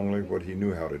did only what he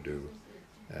knew how to do,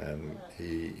 and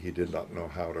he did not know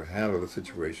how to handle the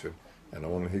situation, and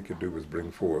all he could do was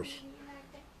bring force,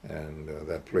 and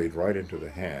that played right into the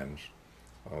hands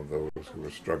of those who were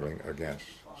struggling against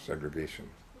segregation.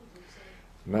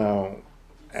 Now,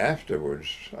 afterwards,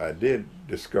 I did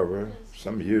discover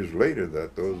some years later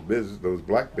that those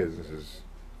black businesses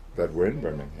that were in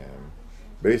Birmingham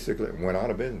basically went out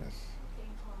of business.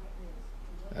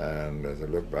 And as I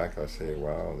look back, I say,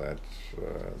 wow,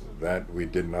 that we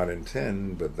did not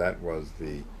intend, but that was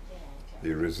the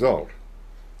result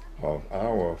of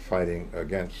our fighting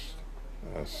against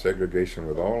segregation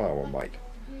with all our might.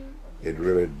 It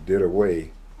really did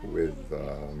away with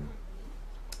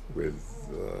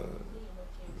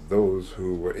those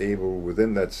who were able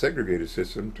within that segregated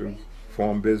system to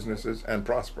form businesses and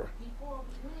prosper.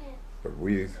 But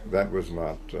that was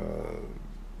not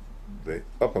the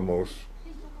uppermost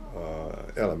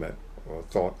element or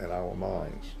thought in our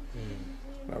minds.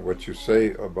 Now, what you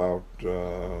say about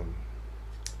Du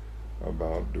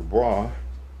Bois,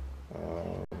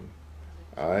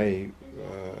 I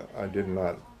did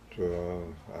not.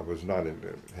 I was not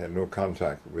had no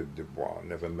contact with Du Bois.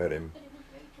 Never met him.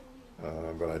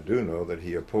 But I do know that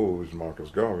he opposed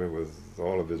Marcus Garvey with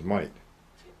all of his might,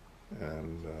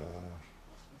 and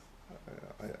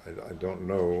I don't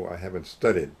know. I haven't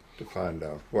studied to find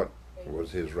out what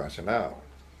was his rationale.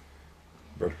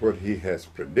 But what he has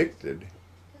predicted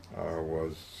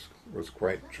was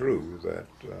quite true, that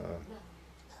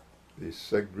the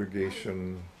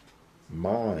segregation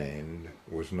mind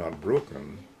was not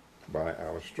broken by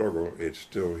our struggle. It's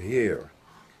still here,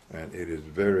 and it is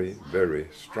very, very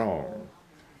strong.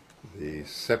 The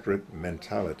separate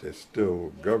mentality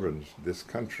still governs this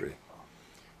country.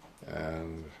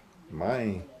 And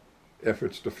my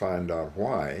efforts to find out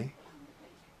why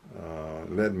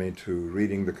led me to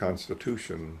reading the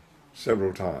Constitution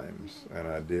several times, and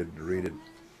I did read it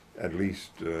at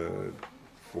least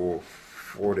for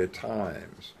 40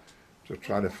 times to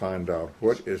try to find out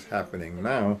what is happening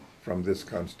now from this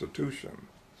Constitution.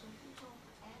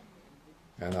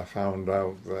 And I found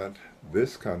out that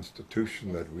this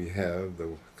Constitution that we have,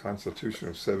 the Constitution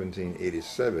of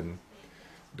 1787,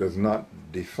 does not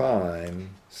define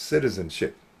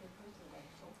citizenship.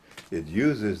 It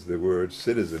uses the word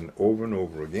citizen over and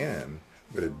over again,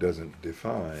 but it doesn't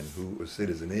define who a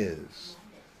citizen is.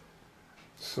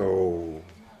 So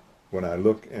when I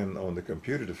look on the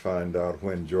computer to find out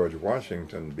when George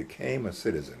Washington became a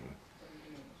citizen,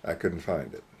 I couldn't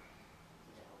find it.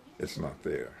 It's not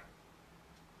there.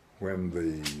 When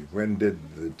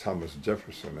did the Thomas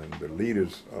Jefferson and the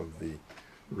leaders of the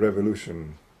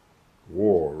Revolutionary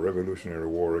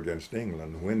War against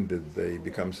England, when did they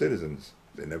become citizens?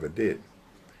 They never did.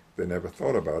 They never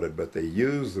thought about it, but they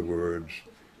used the words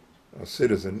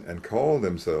citizen and called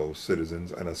themselves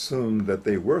citizens and assumed that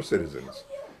they were citizens.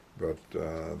 But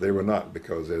they were not,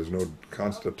 because there's no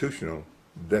constitutional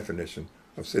definition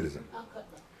of citizen.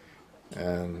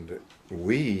 And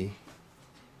we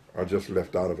are just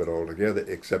left out of it altogether,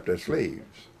 except as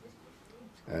slaves.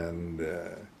 And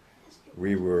the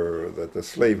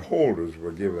slaveholders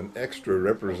were given extra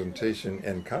representation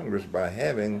in Congress by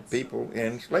having people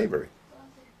in slavery.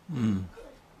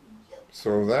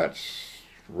 So that's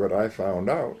what I found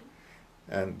out,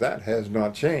 and that has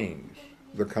not changed.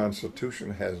 The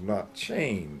Constitution has not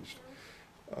changed.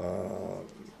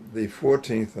 The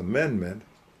 14th Amendment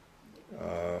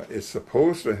is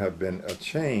supposed to have been a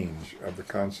change of the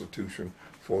Constitution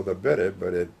for the better,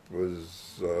 but it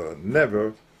was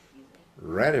never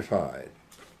ratified,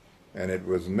 and it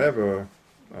was never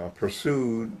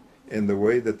pursued in the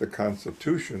way that the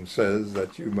Constitution says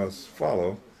that you must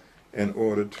follow in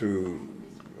order to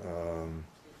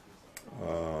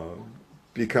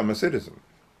become a citizen.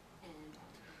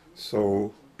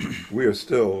 So we are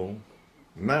still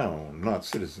now not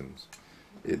citizens.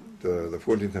 The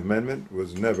 14th Amendment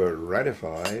was never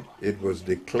ratified. It was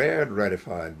declared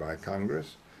ratified by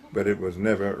Congress, but it was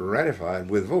never ratified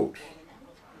with votes.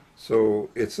 So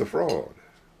it's a fraud.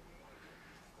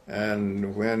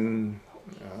 And when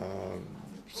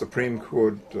Supreme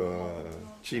Court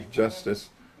Chief Justice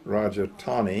Roger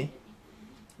Taney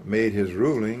made his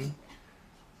ruling,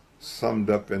 summed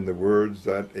up in the words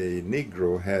that a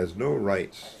Negro has no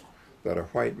rights that a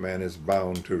white man is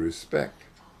bound to respect.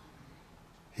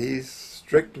 He's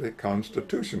strictly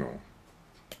constitutional,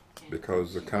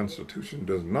 because the Constitution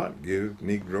does not give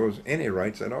Negroes any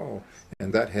rights at all,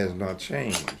 and that has not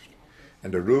changed.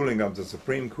 And the ruling of the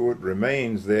Supreme Court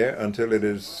remains there until it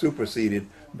is superseded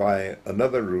by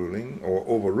another ruling or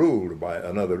overruled by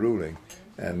another ruling.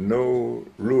 And no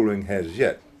ruling has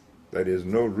yet, that is,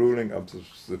 no ruling of the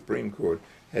Supreme Court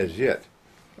has yet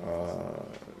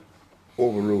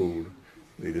overruled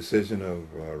the decision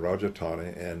of Roger Taney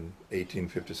in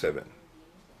 1857.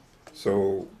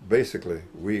 So basically,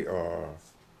 we are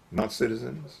not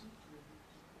citizens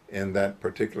in that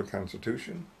particular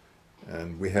Constitution,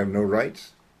 and we have no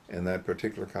rights in that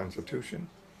particular Constitution,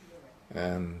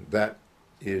 and that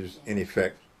is in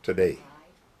effect today.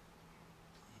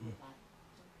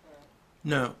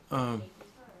 Now,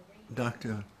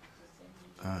 Dr.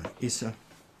 Issa,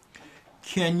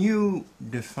 can you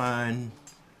define,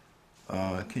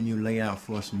 can you lay out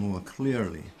for us more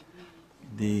clearly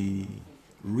the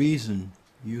reason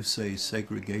you say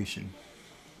segregation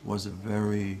was a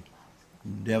very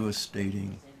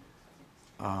devastating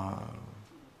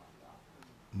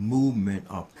movement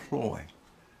or ploy?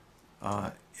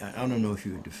 I don't know if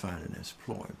you would define it as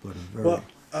ploy, but a very... Well,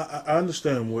 I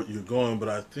understand what you're going, but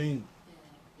I think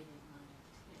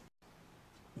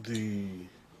the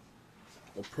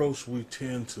approach we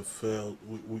tend to fail,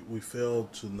 we fail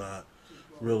to not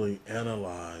really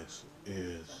analyze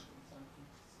is,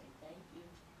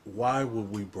 why were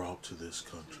we brought to this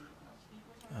country?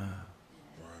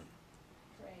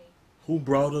 Right. Who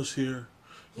brought us here,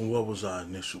 and what was our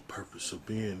initial purpose of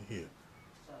being here?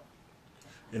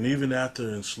 And even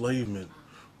after enslavement,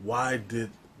 why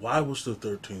was the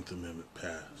 13th Amendment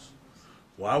passed?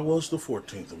 Why was the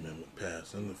 14th Amendment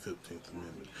passed and the 15th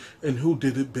Amendment? And who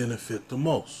did it benefit the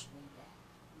most?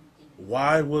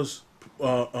 Why was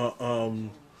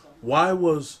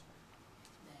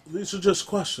these are just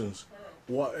questions.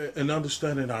 Why, and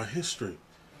understanding our history,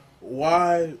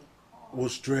 why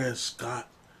was Dred Scott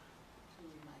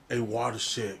a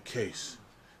watershed case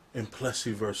in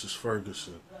Plessy versus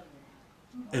Ferguson?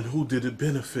 And who did it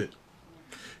benefit?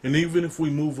 And even if we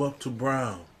move up to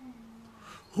Brown,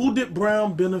 who did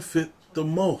Brown benefit the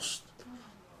most?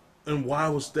 And why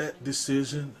was that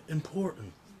decision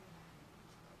important?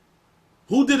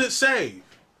 Who did it save?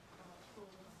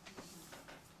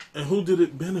 And who did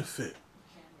it benefit?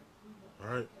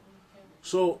 All right.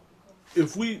 So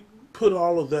if we put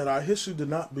all of that, our history did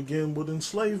not begin with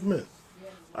enslavement.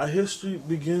 Our history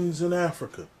begins in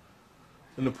Africa,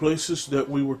 in the places that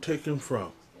we were taken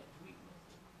from.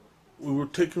 We were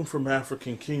taken from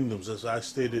African kingdoms, as I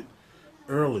stated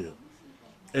earlier.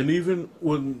 And even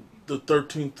when the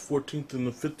 13th, 14th, and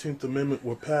the 15th Amendment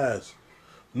were passed,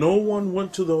 no one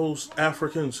went to those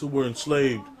Africans who were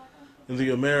enslaved in the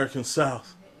American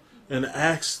South and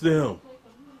asked them,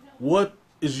 what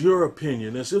is your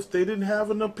opinion? As if they didn't have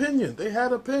an opinion. They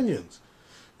had opinions.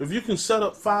 If you can set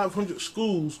up 500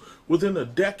 schools within a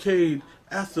decade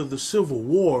after the Civil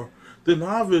War, then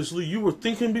obviously you were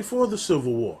thinking before the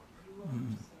Civil War.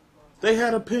 They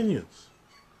had opinions.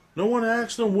 No one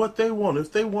asked them what they wanted,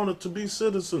 if they wanted to be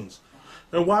citizens.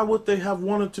 And why would they have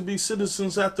wanted to be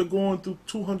citizens after going through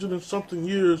 200 and something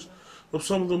years of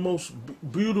some of the most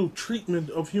brutal treatment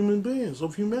of human beings,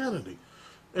 of humanity?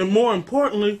 And more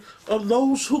importantly, of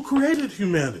those who created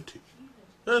humanity.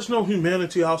 There's no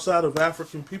humanity outside of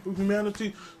African people.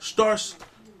 Humanity starts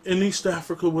in East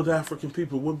Africa with African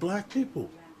people, with black people.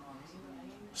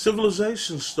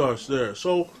 Civilization starts there.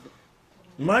 So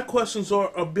my questions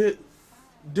are a bit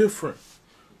different.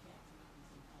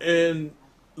 And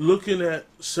looking at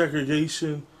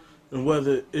segregation and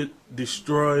whether it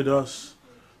destroyed us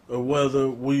or whether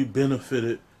we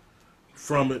benefited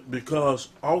from it, because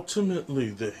ultimately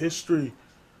the history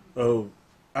of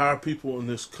our people in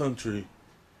this country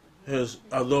has,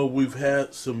 although we've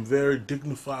had some very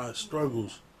dignified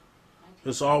struggles,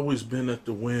 has always been at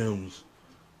the whims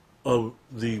of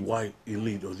the white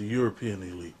elite or the European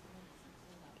elite.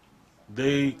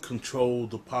 They control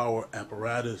the power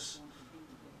apparatus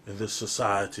in this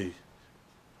society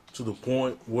to the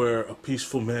point where a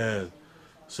peaceful man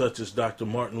such as Dr.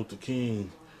 Martin Luther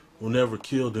King, who never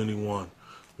killed anyone,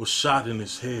 was shot in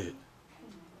his head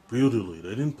brutally. They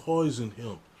didn't poison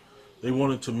him. They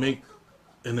wanted to make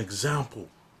an example,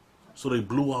 so they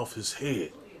blew off his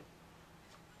head.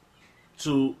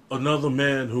 To another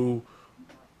man who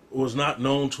was not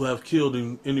known to have killed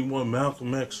anyone.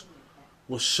 Malcolm X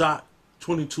was shot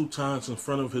 22 times in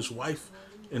front of his wife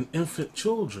and infant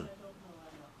children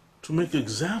to make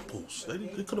examples.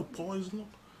 They could have poisoned him.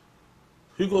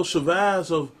 Hugo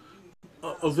Chavez of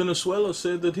Venezuela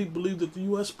said that he believed that the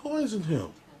U.S. poisoned him.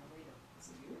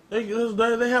 They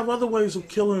have other ways of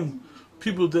killing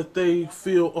people that they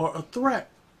feel are a threat.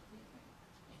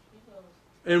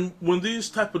 And when these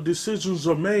type of decisions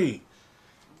are made,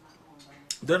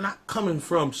 they're not coming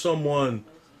from someone,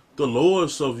 the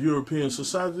lowest of European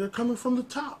society. They're coming from the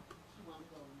top.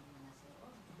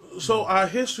 So our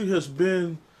history has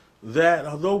been that,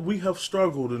 although we have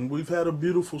struggled and we've had a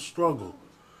beautiful struggle,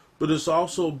 but it's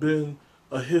also been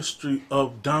a history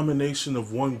of domination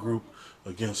of one group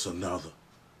against another.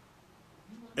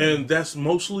 And that's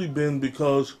mostly been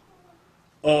because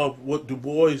of what Du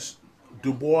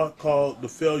Bois called the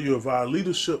failure of our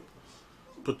leadership,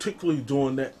 particularly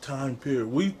during that time period.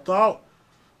 We thought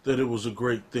that it was a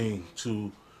great thing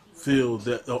to feel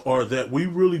that, or that we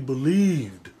really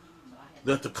believed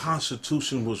that the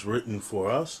Constitution was written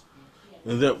for us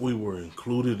and that we were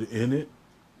included in it,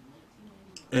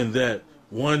 and that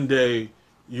one day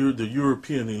the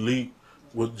European elite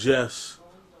would just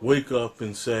wake up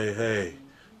and say, hey,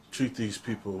 treat these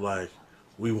people like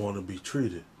we want to be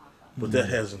treated. But that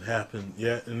hasn't happened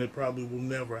yet, and it probably will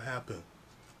never happen.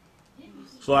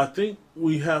 So I think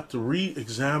we have to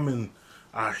re-examine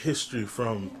our history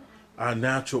from our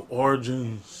natural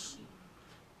origins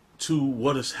to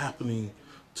what is happening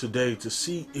today to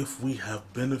see if we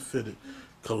have benefited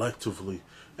collectively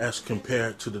as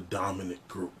compared to the dominant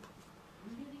group.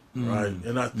 Right?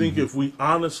 And I think if we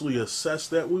honestly assess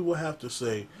that, we will have to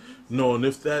say no. And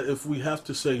if we have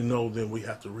to say no, then we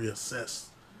have to reassess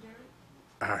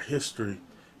our history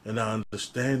and our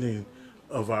understanding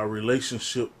of our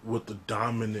relationship with the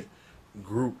dominant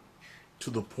group, to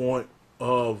the point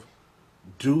of,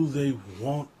 do they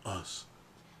want us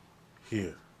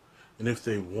here? And if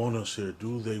they want us here,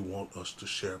 do they want us to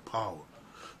share power?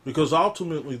 Because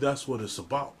ultimately that's what it's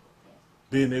about,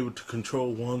 being able to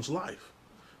control one's life.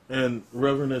 And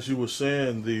Reverend, as you were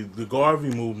saying, the Garvey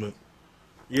movement,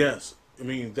 yes, I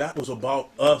mean, that was about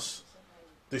us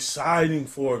deciding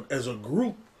for, as a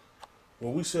group,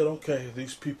 where we said, okay,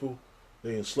 these people,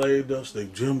 they enslaved us, they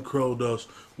Jim Crowed us,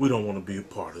 we don't want to be a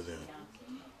part of them.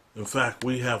 In fact,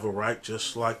 we have a right,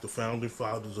 just like the founding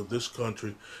fathers of this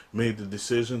country made the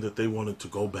decision that they wanted to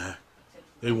go back.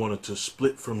 They wanted to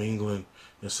split from England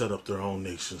and set up their own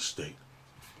nation state.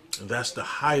 And that's the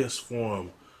highest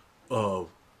form of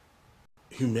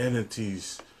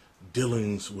humanity's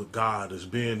dealings with God, is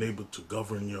being able to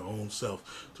govern your own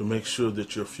self, to make sure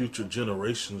that your future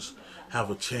generations have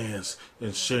a chance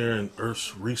in sharing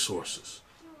Earth's resources.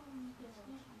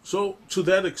 So to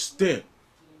that extent,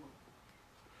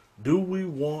 do we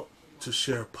want to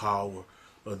share power,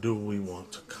 or do we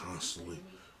want to constantly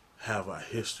have our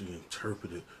history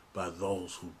interpreted by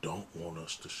those who don't want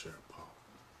us to share power?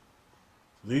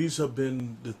 These have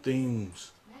been the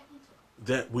themes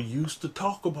that we used to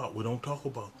talk about. We don't talk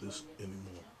about this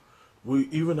anymore.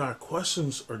 Even our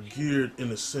questions are geared in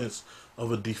a sense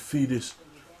of a defeatist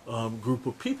group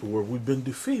of people, where we've been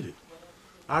defeated.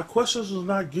 Our questions are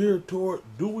not geared toward,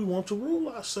 do we want to rule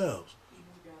ourselves?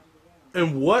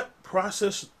 And what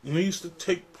process needs to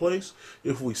take place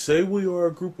if we say we are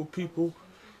a group of people?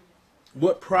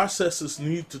 What processes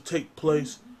need to take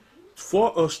place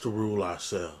for us to rule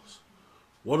ourselves?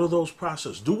 What are those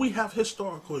processes? Do we have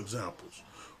historical examples?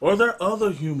 Or are there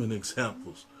other human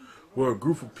examples where a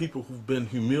group of people who've been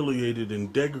humiliated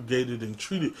and degraded and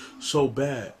treated so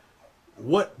bad,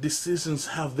 what decisions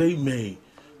have they made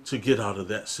to get out of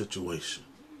that situation?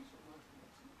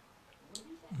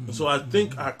 And so I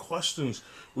think our questions,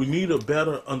 we need a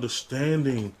better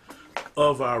understanding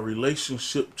of our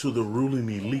relationship to the ruling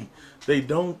elite. They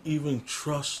don't even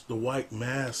trust the white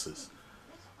masses.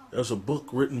 There's a book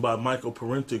written by Michael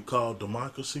Parenti called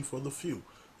Democracy for the Few.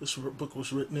 This book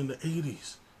was written in the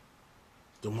 80s.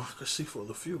 Democracy for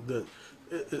the Few.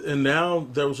 And now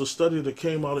there was a study that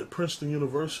came out at Princeton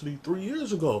University 3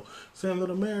 years ago saying that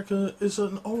America is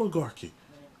an oligarchy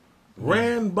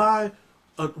ran by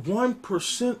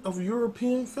 1% of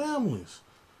European families.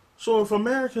 So if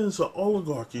America is an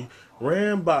oligarchy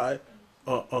ran by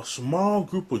a small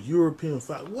group of European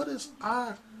families, what is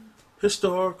our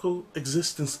historical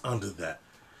existence under that?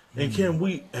 And can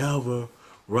we ever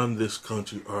run this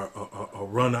country or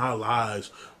run our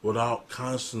lives without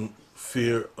constant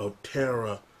fear of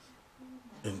terror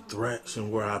and threats,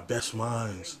 and where our best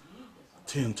minds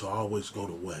tend to always go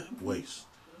to waste?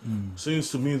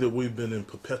 Seems to me that we've been in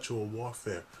perpetual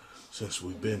warfare since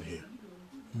we've been here.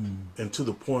 And to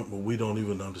the point where we don't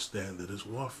even understand that it's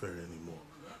warfare anymore,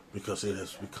 because it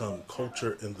has become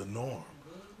culture and the norm,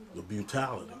 the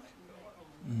brutality.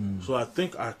 So I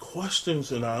think our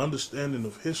questions and our understanding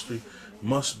of history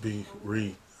must be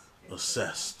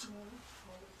reassessed.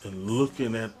 And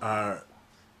looking at our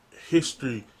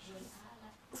history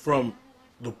from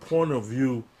the point of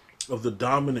view of the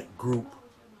dominant group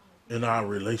in our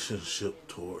relationship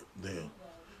toward them.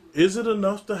 Is it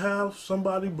enough to have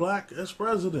somebody black as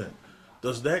president?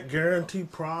 Does that guarantee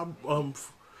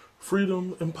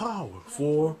freedom and power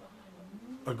for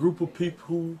a group of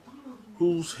people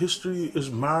whose history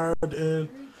is mired in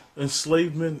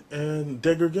enslavement and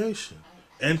degradation,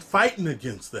 and fighting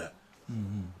against that?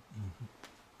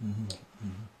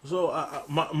 So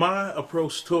my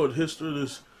approach toward history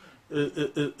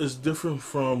is different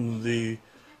from the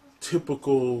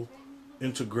typical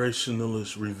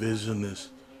integrationalist, revisionist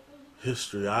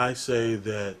history. I say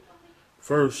that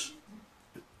first,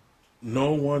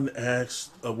 no one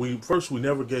asked. We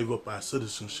never gave up our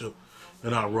citizenship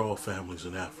and our royal families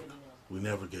in Africa. We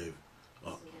never gave it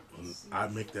up. And I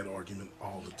make that argument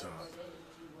all the time.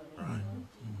 Right?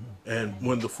 And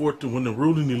when the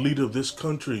ruling elite of this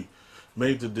country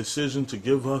made the decision to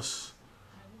give us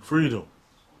freedom,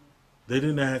 they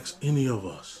didn't ask any of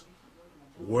us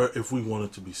if we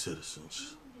wanted to be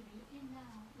citizens.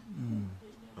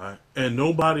 Right? And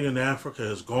nobody in Africa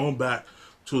has gone back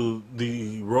to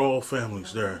the royal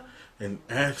families there and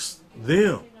asked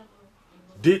them,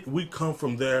 did we come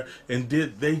from there, and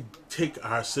did they take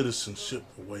our citizenship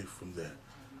away from there?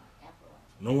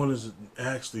 No one has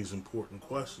asked these important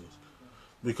questions,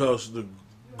 because the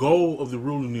goal of the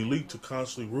ruling elite to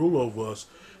constantly rule over us,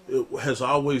 it has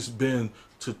always been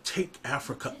to take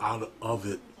Africa out of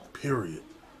it, period.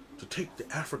 To take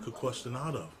the Africa question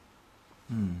out of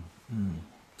it.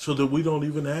 So that we don't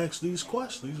even ask these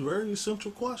questions, these very essential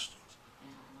questions.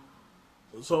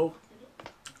 So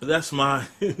that's my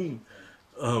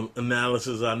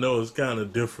analysis. I know it's kind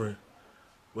of different,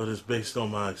 but it's based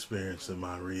on my experience and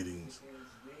my readings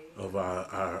of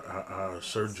our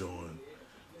sojourn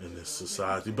in this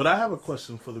society. But I have a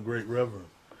question for the great Reverend,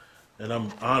 and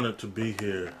I'm honored to be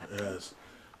here as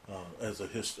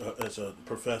a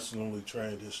professionally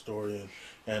trained historian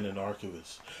and an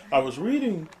archivist. I was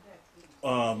reading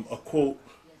a quote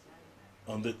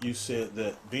that you said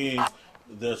that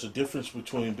there's a difference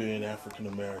between being African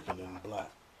American and black,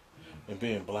 and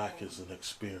being black is an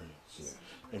experience.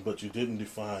 But you didn't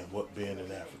define what being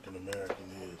an African American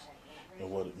is and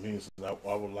what it means. And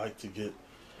I would like to get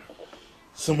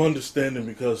some understanding,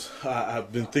 because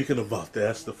I've been thinking about that.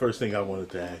 That's the first thing I wanted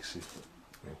to ask you.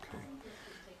 Okay.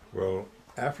 Well,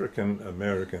 African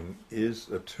American is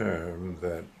a term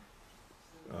that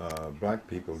black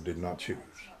people did not choose.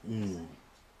 It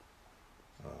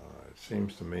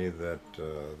seems to me that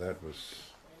that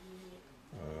was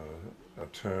a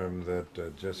term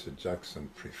that Jesse Jackson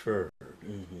preferred.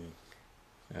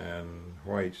 And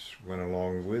whites went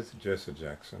along with Jesse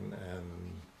Jackson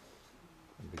and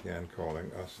began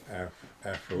calling us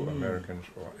Afro-Americans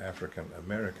or African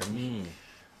Americans.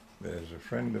 There's a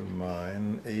friend of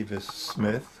mine, Avis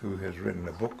Smith, who has written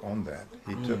a book on that.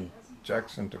 He took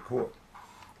Jackson to court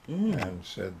and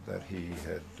said that he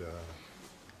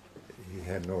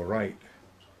had no right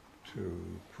to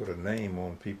put a name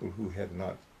on people who had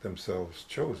not themselves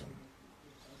chosen.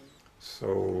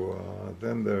 So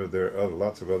then there are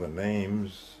lots of other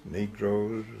names,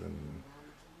 Negroes and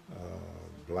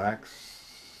blacks.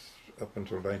 Up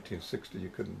until 1960, you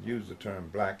couldn't use the term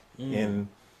black in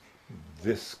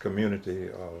this community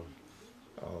of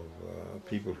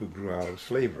people who grew out of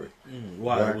slavery.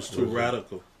 Why? Black it was too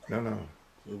radical. No.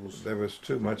 There was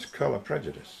too much color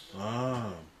prejudice.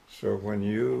 Ah. So when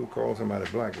you call somebody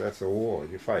black, that's a war.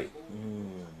 You fight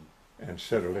and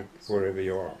settle it wherever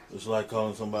you are. It's like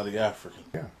calling somebody African.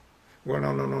 Yeah. Well,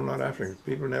 no, not African.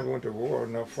 People never went to war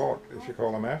nor fought if you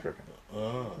call them African.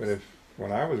 Ah. But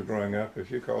when I was growing up,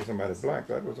 if you called somebody black,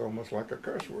 that was almost like a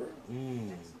curse word.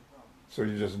 So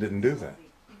you just didn't do that.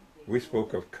 We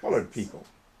spoke of colored people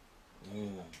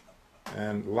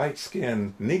and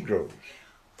light-skinned Negroes.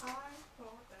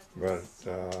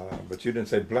 But you didn't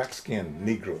say black-skinned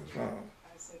Negroes. No.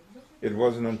 It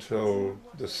wasn't until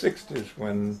the 60s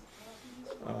when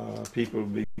people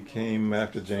became,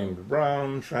 after James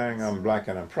Brown, saying I'm black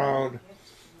and I'm proud,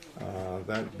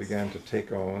 that began to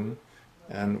take on,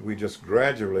 and we just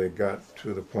gradually got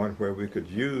to the point where we could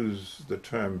use the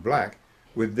term black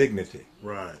with dignity.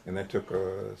 Right. And that took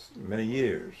many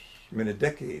years, many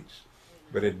decades,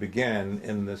 but it began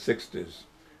in the 60s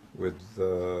with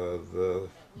the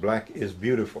Black is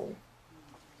Beautiful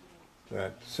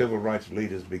that civil rights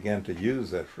leaders began to use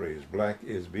that phrase, black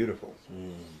is beautiful,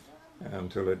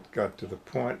 until it got to the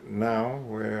point now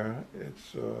where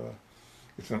it's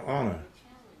an honor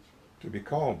to be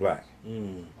called black.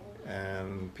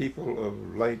 And people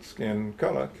of light skin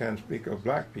color can speak of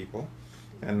black people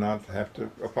and not have to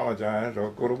apologize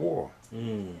or go to war,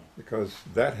 because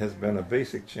that has been a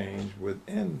basic change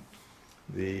within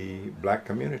the black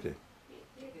community.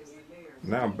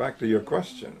 Now back to your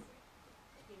question.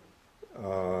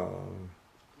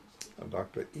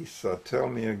 Dr. Issa, tell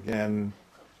me again,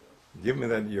 give me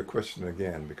your question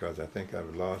again, because I think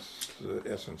I've lost the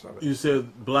essence of it. You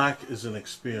said black is an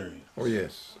experience. Oh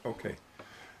yes, okay.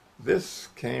 This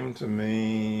came to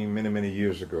me many, many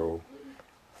years ago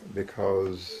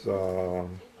because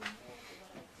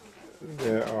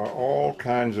there are all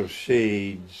kinds of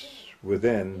shades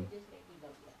within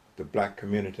the black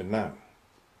community now.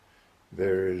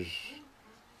 There's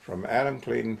from Adam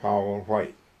Clayton Powell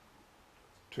white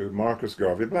to Marcus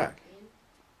Garvey black.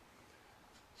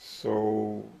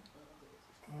 So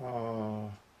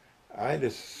I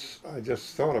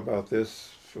just thought about this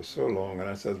for so long, and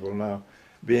I said, well, now,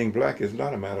 being black is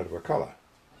not a matter of a color.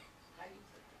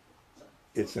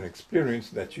 It's an experience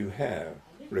that you have,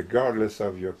 regardless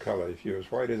of your color. If you're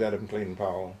as white as Adam Clayton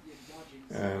Powell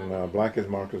and black as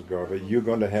Marcus Garvey, you're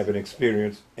going to have an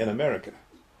experience in America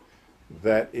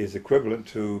that is equivalent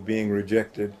to being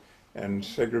rejected and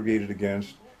segregated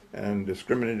against and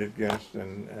discriminated against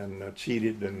and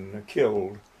cheated and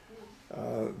killed.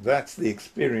 That's the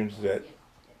experience that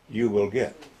you will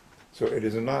get. So it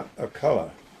is not a color.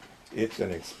 It's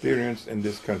an experience in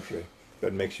this country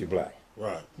that makes you black.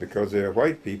 Right. Because there are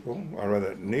white people, or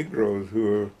rather Negroes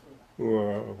who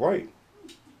are white,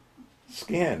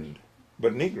 skinned,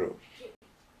 but Negroes.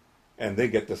 And they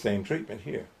get the same treatment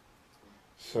here.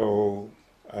 So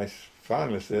I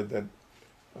finally said that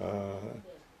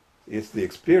it's the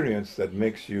experience that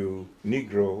makes you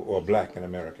Negro or black in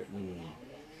America.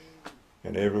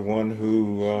 And everyone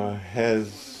who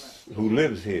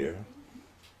lives here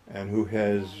and who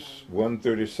has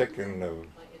 1/32 of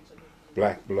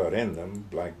black blood in them,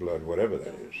 black blood, whatever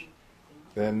that is,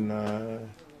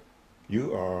 then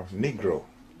you are Negro.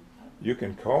 You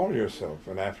can call yourself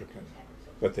an African,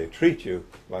 but they treat you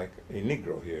like a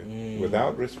Negro here,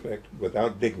 without respect,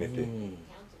 without dignity.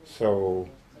 So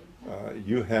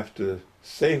you have to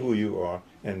say who you are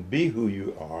and be who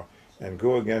you are and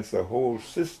go against the whole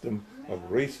system of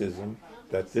racism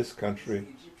that this country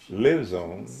lives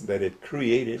on, that it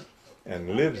created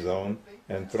and lives on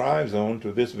and thrives on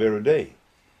to this very day.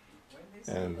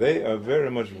 And they are very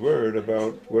much worried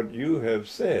about what you have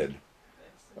said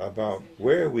about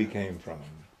where we came from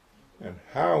and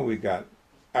how we got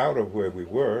out of where we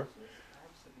were.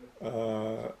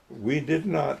 We did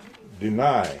not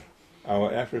deny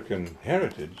our African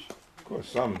heritage. Of course,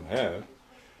 some have,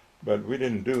 but we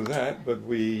didn't do that. But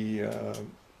we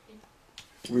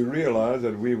realized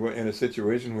that we were in a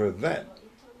situation where that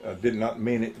did not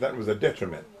mean it. That was a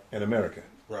detriment in America.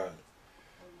 Right.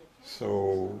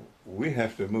 So we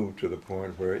have to move to the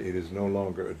point where it is no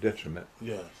longer a detriment.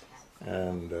 Yes.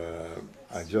 And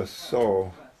I just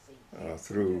saw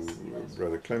through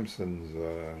Brother Clemson's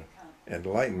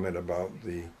enlightenment about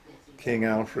the King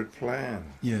Alfred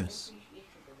plan. Yes.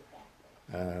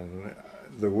 And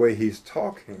the way he's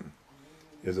talking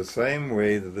is the same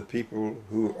way that the people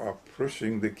who are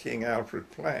pushing the King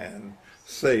Alfred plan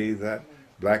say that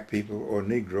black people or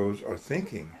Negroes are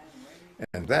thinking.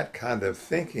 And that kind of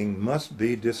thinking must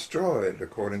be destroyed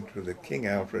according to the King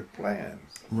Alfred plan.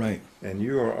 Right. And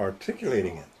you are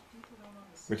articulating it,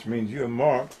 which means you are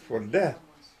marked for death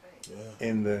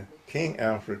in the King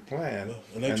Alfred plan. Yeah.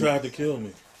 And they tried to kill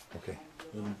me. Okay.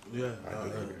 And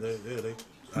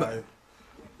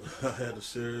I had a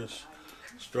serious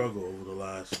struggle over the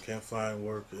last, can't find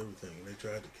work, everything. They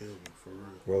tried to kill me, for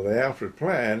real. Well, the Alfred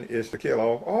plan is to kill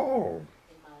off all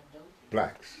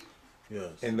blacks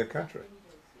in the country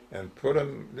and put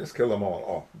them, just kill them all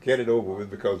off, get it over with,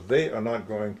 because they are not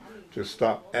going to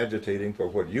stop agitating for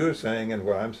what you're saying and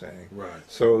what I'm saying. Right.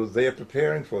 So they are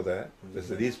preparing for that. They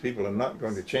said these people are not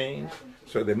going to change,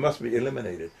 so they must be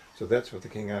eliminated. So that's what the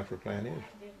King Alfred plan is.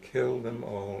 Kill them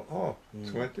all off.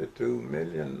 22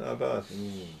 million of us.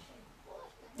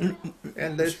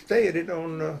 And they stated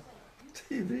on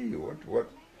TV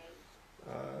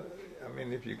I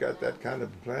mean, if you got that kind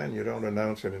of plan, you don't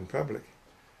announce it in public.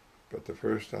 But the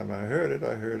first time I heard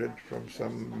it from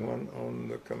someone on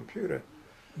the computer.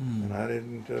 And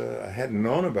I hadn't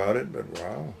known about it, but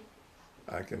wow,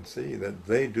 I can see that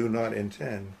they do not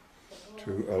intend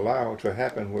to allow to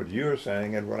happen what you're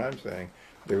saying and what I'm saying.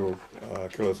 They will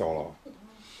kill us all off.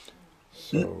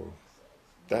 So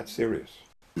that serious.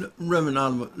 Reverend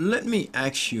Oliver, let me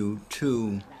ask you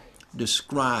to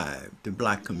describe the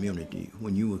black community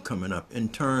when you were coming up in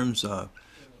terms of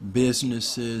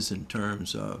businesses, in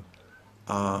terms of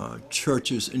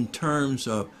churches, in terms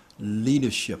of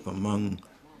leadership among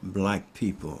black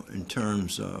people, in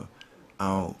terms of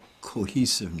our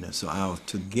cohesiveness or our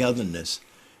togetherness,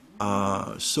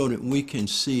 so that we can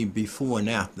see before and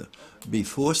after.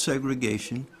 Before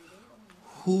segregation,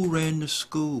 who ran the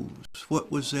schools?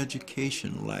 What was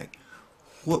education like?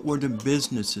 What were the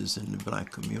businesses in the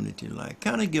black community like?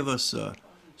 Kind of give us a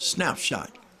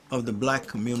snapshot of the black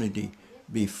community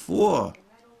before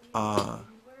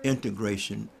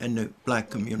integration and the black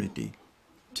community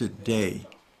today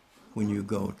when you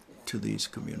go to these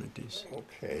communities.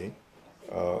 Okay.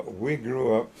 We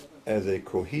grew up as a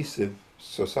cohesive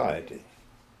society.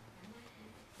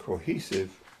 Cohesive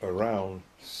around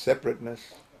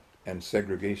separateness and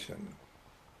segregation.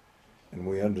 And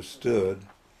we understood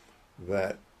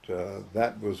that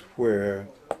that was where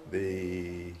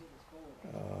the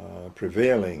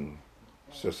prevailing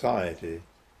society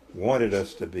wanted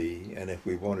us to be, and if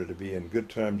we wanted to be in good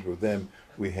terms with them,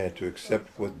 we had to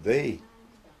accept what they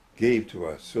gave to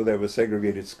us. So there were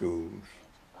segregated schools.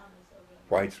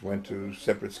 Whites went to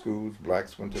separate schools,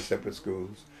 blacks went to separate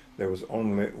schools. There was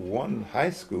only one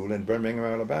high school in Birmingham,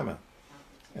 Alabama,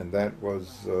 and that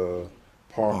was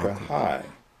Parker High.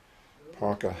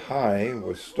 Parker High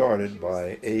was started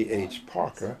by A.H.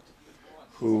 Parker,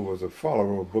 who was a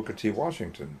follower of Booker T.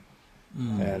 Washington.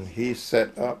 And he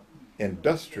set up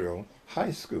industrial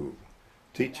high school,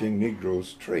 teaching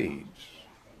Negroes trades,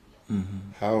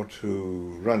 how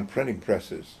to run printing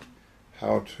presses,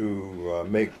 how to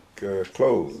make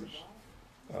clothes,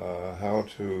 how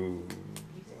to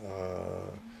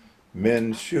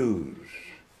mend shoes.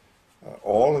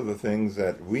 All of the things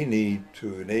that we need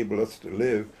to enable us to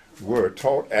live were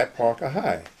taught at Parker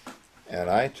High. And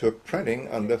I took printing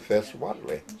under Fess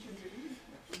Watley.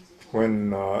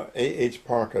 When A.H.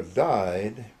 Parker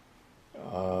died,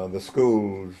 the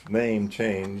school's name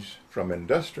changed from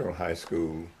Industrial High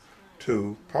School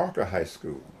to Parker High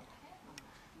School.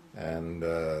 And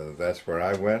that's where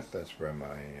I went, that's where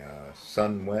my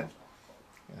son went.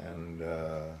 And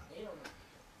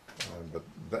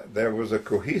but there was a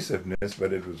cohesiveness,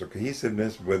 but it was a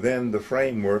cohesiveness within the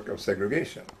framework of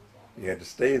segregation. You had to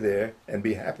stay there and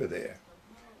be happy there.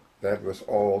 That was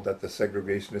all that the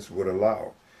segregationists would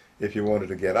allow. If you wanted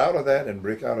to get out of that and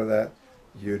break out of that,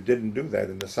 you didn't do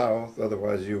that in the South,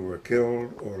 otherwise you were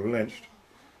killed or lynched,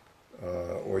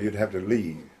 or you'd have to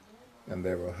leave. And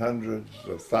there were hundreds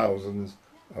of thousands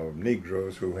of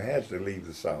Negroes who had to leave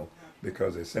the South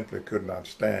because they simply could not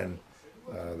stand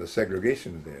the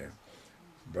segregation there.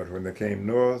 But when they came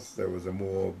north, there was a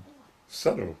more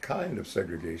subtle kind of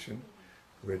segregation,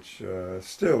 which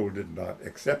still did not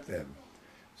accept them.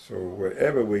 So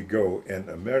wherever we go in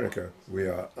America, we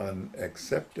are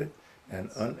unaccepted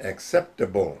and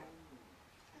unacceptable.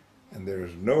 And there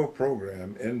is no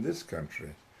program in this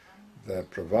country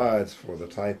that provides for the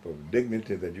type of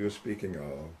dignity that you're speaking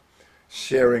of.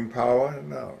 Sharing power?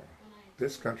 No.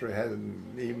 This country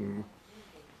hasn't even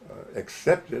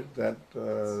accepted that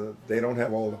they don't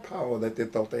have all the power that they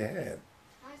thought they had.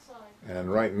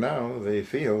 And right now they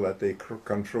feel that they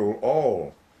control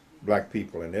all black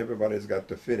people, and everybody's got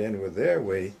to fit in with their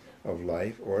way of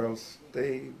life, or else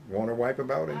they want to wipe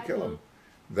them out and kill them.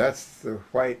 That's the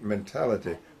white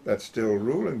mentality that's still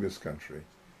ruling this country,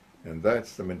 and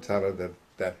that's the mentality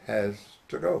that has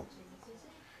to go.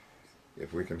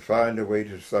 If we can find a way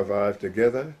to survive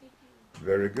together,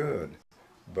 very good.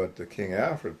 But the King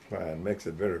Alfred plan makes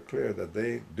it very clear that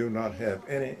they do not have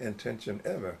any intention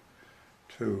ever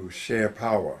to share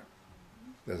power.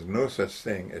 There's no such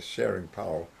thing as sharing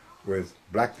power with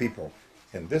black people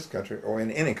in this country or in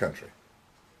any country.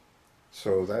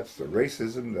 So that's the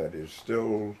racism that is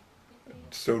still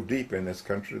so deep in this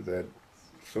country that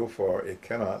so far it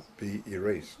cannot be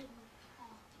erased.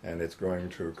 And it's going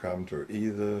to come to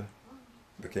either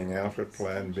the King Alfred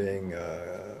plan being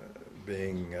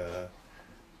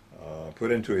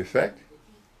put into effect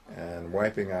and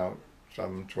wiping out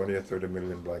some 20 or 30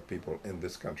 million black people in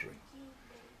this country.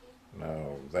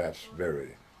 Now that's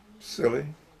very silly,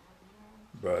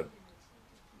 but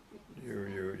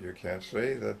you can't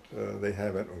say that they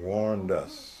haven't warned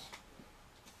us.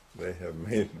 They have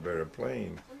made it very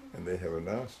plain, and they have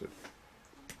announced it.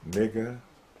 Nigger,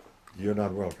 you're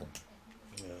not welcome.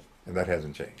 Yeah. And that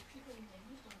hasn't changed.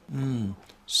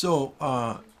 So,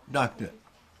 Dr.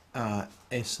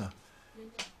 Issa,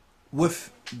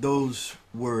 with those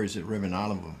words that Reverend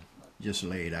Oliver just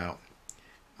laid out,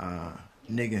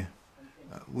 nigger,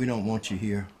 we don't want you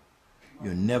here.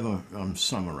 You're never, I'm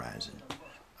summarizing,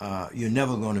 you're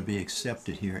never going to be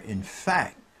accepted here. In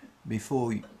fact,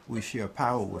 before we share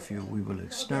power with you, we will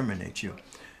exterminate you.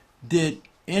 Did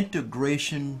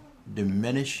integration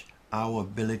diminish our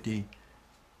ability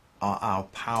or our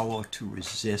power to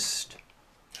resist?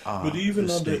 But even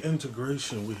the under state?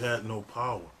 integration, we had no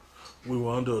power. We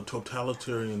were under a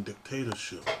totalitarian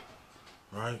dictatorship,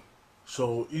 right?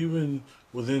 So even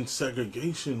within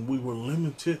segregation, we were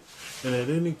limited. And at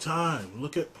any time,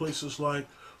 look at places like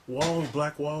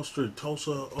Black Wall Street,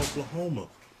 Tulsa, Oklahoma,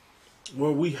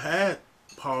 where we had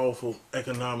powerful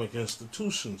economic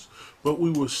institutions, but we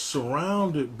were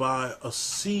surrounded by a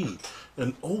sea,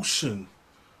 an ocean,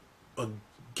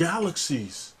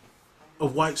 galaxies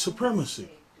of white supremacy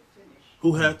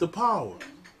who had the power,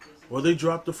 where they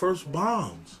dropped the first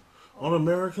bombs on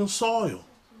American soil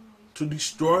to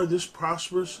destroy this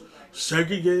prosperous,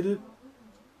 segregated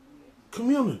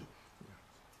community.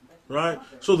 Right?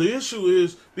 So the issue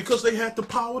is because they had the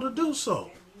power to do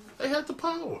so. They had the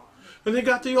power. And they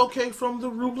got the okay from the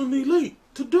ruling elite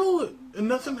to do it. And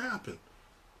nothing happened.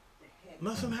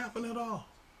 Nothing happened at all.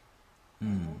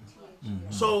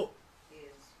 So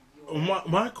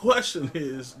my question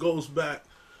goes back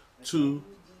to,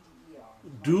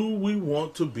 do we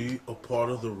want to be a part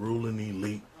of the ruling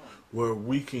elite where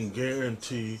we can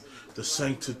guarantee the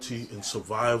sanctity and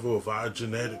survival of our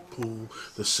genetic pool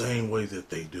the same way that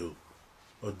they do?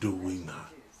 Or do we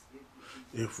not?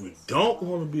 If we don't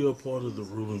want to be a part of the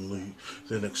ruling elite,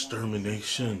 then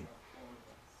extermination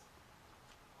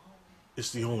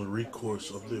is the only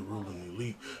recourse of the ruling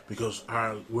elite, because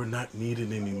we're not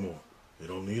needed anymore. They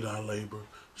don't need our labor.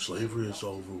 Slavery is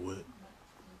over with.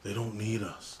 They don't need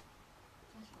us.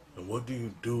 And what do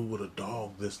you do with a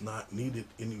dog that's not needed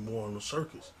anymore in the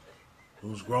circus,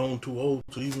 who's grown too old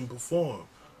to even perform?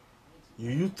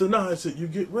 You euthanize it, you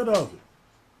get rid of it.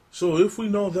 So if we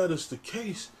know that is the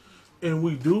case, and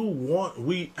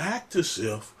we act as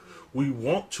if we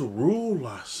want to rule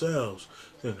ourselves,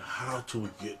 then how do we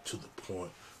get to the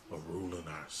point of ruling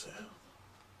ourselves?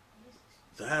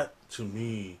 That, to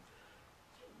me,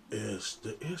 is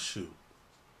the issue.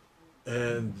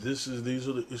 And these are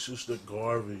the issues that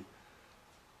Garvey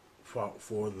fought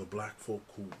for, the black folk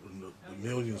and the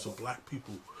millions of black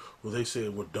people who they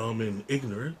said were dumb and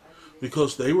ignorant,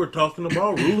 because they were talking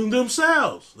about ruling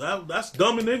themselves. That's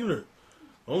dumb and ignorant.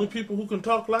 Only people who can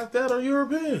talk like that are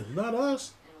Europeans, not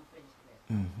us.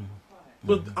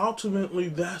 But ultimately,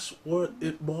 that's what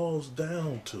it boils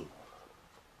down to.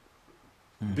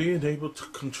 Being able to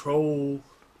control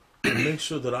and make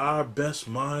sure that our best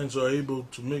minds are able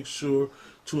to ensure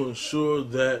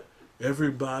that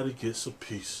everybody gets a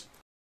piece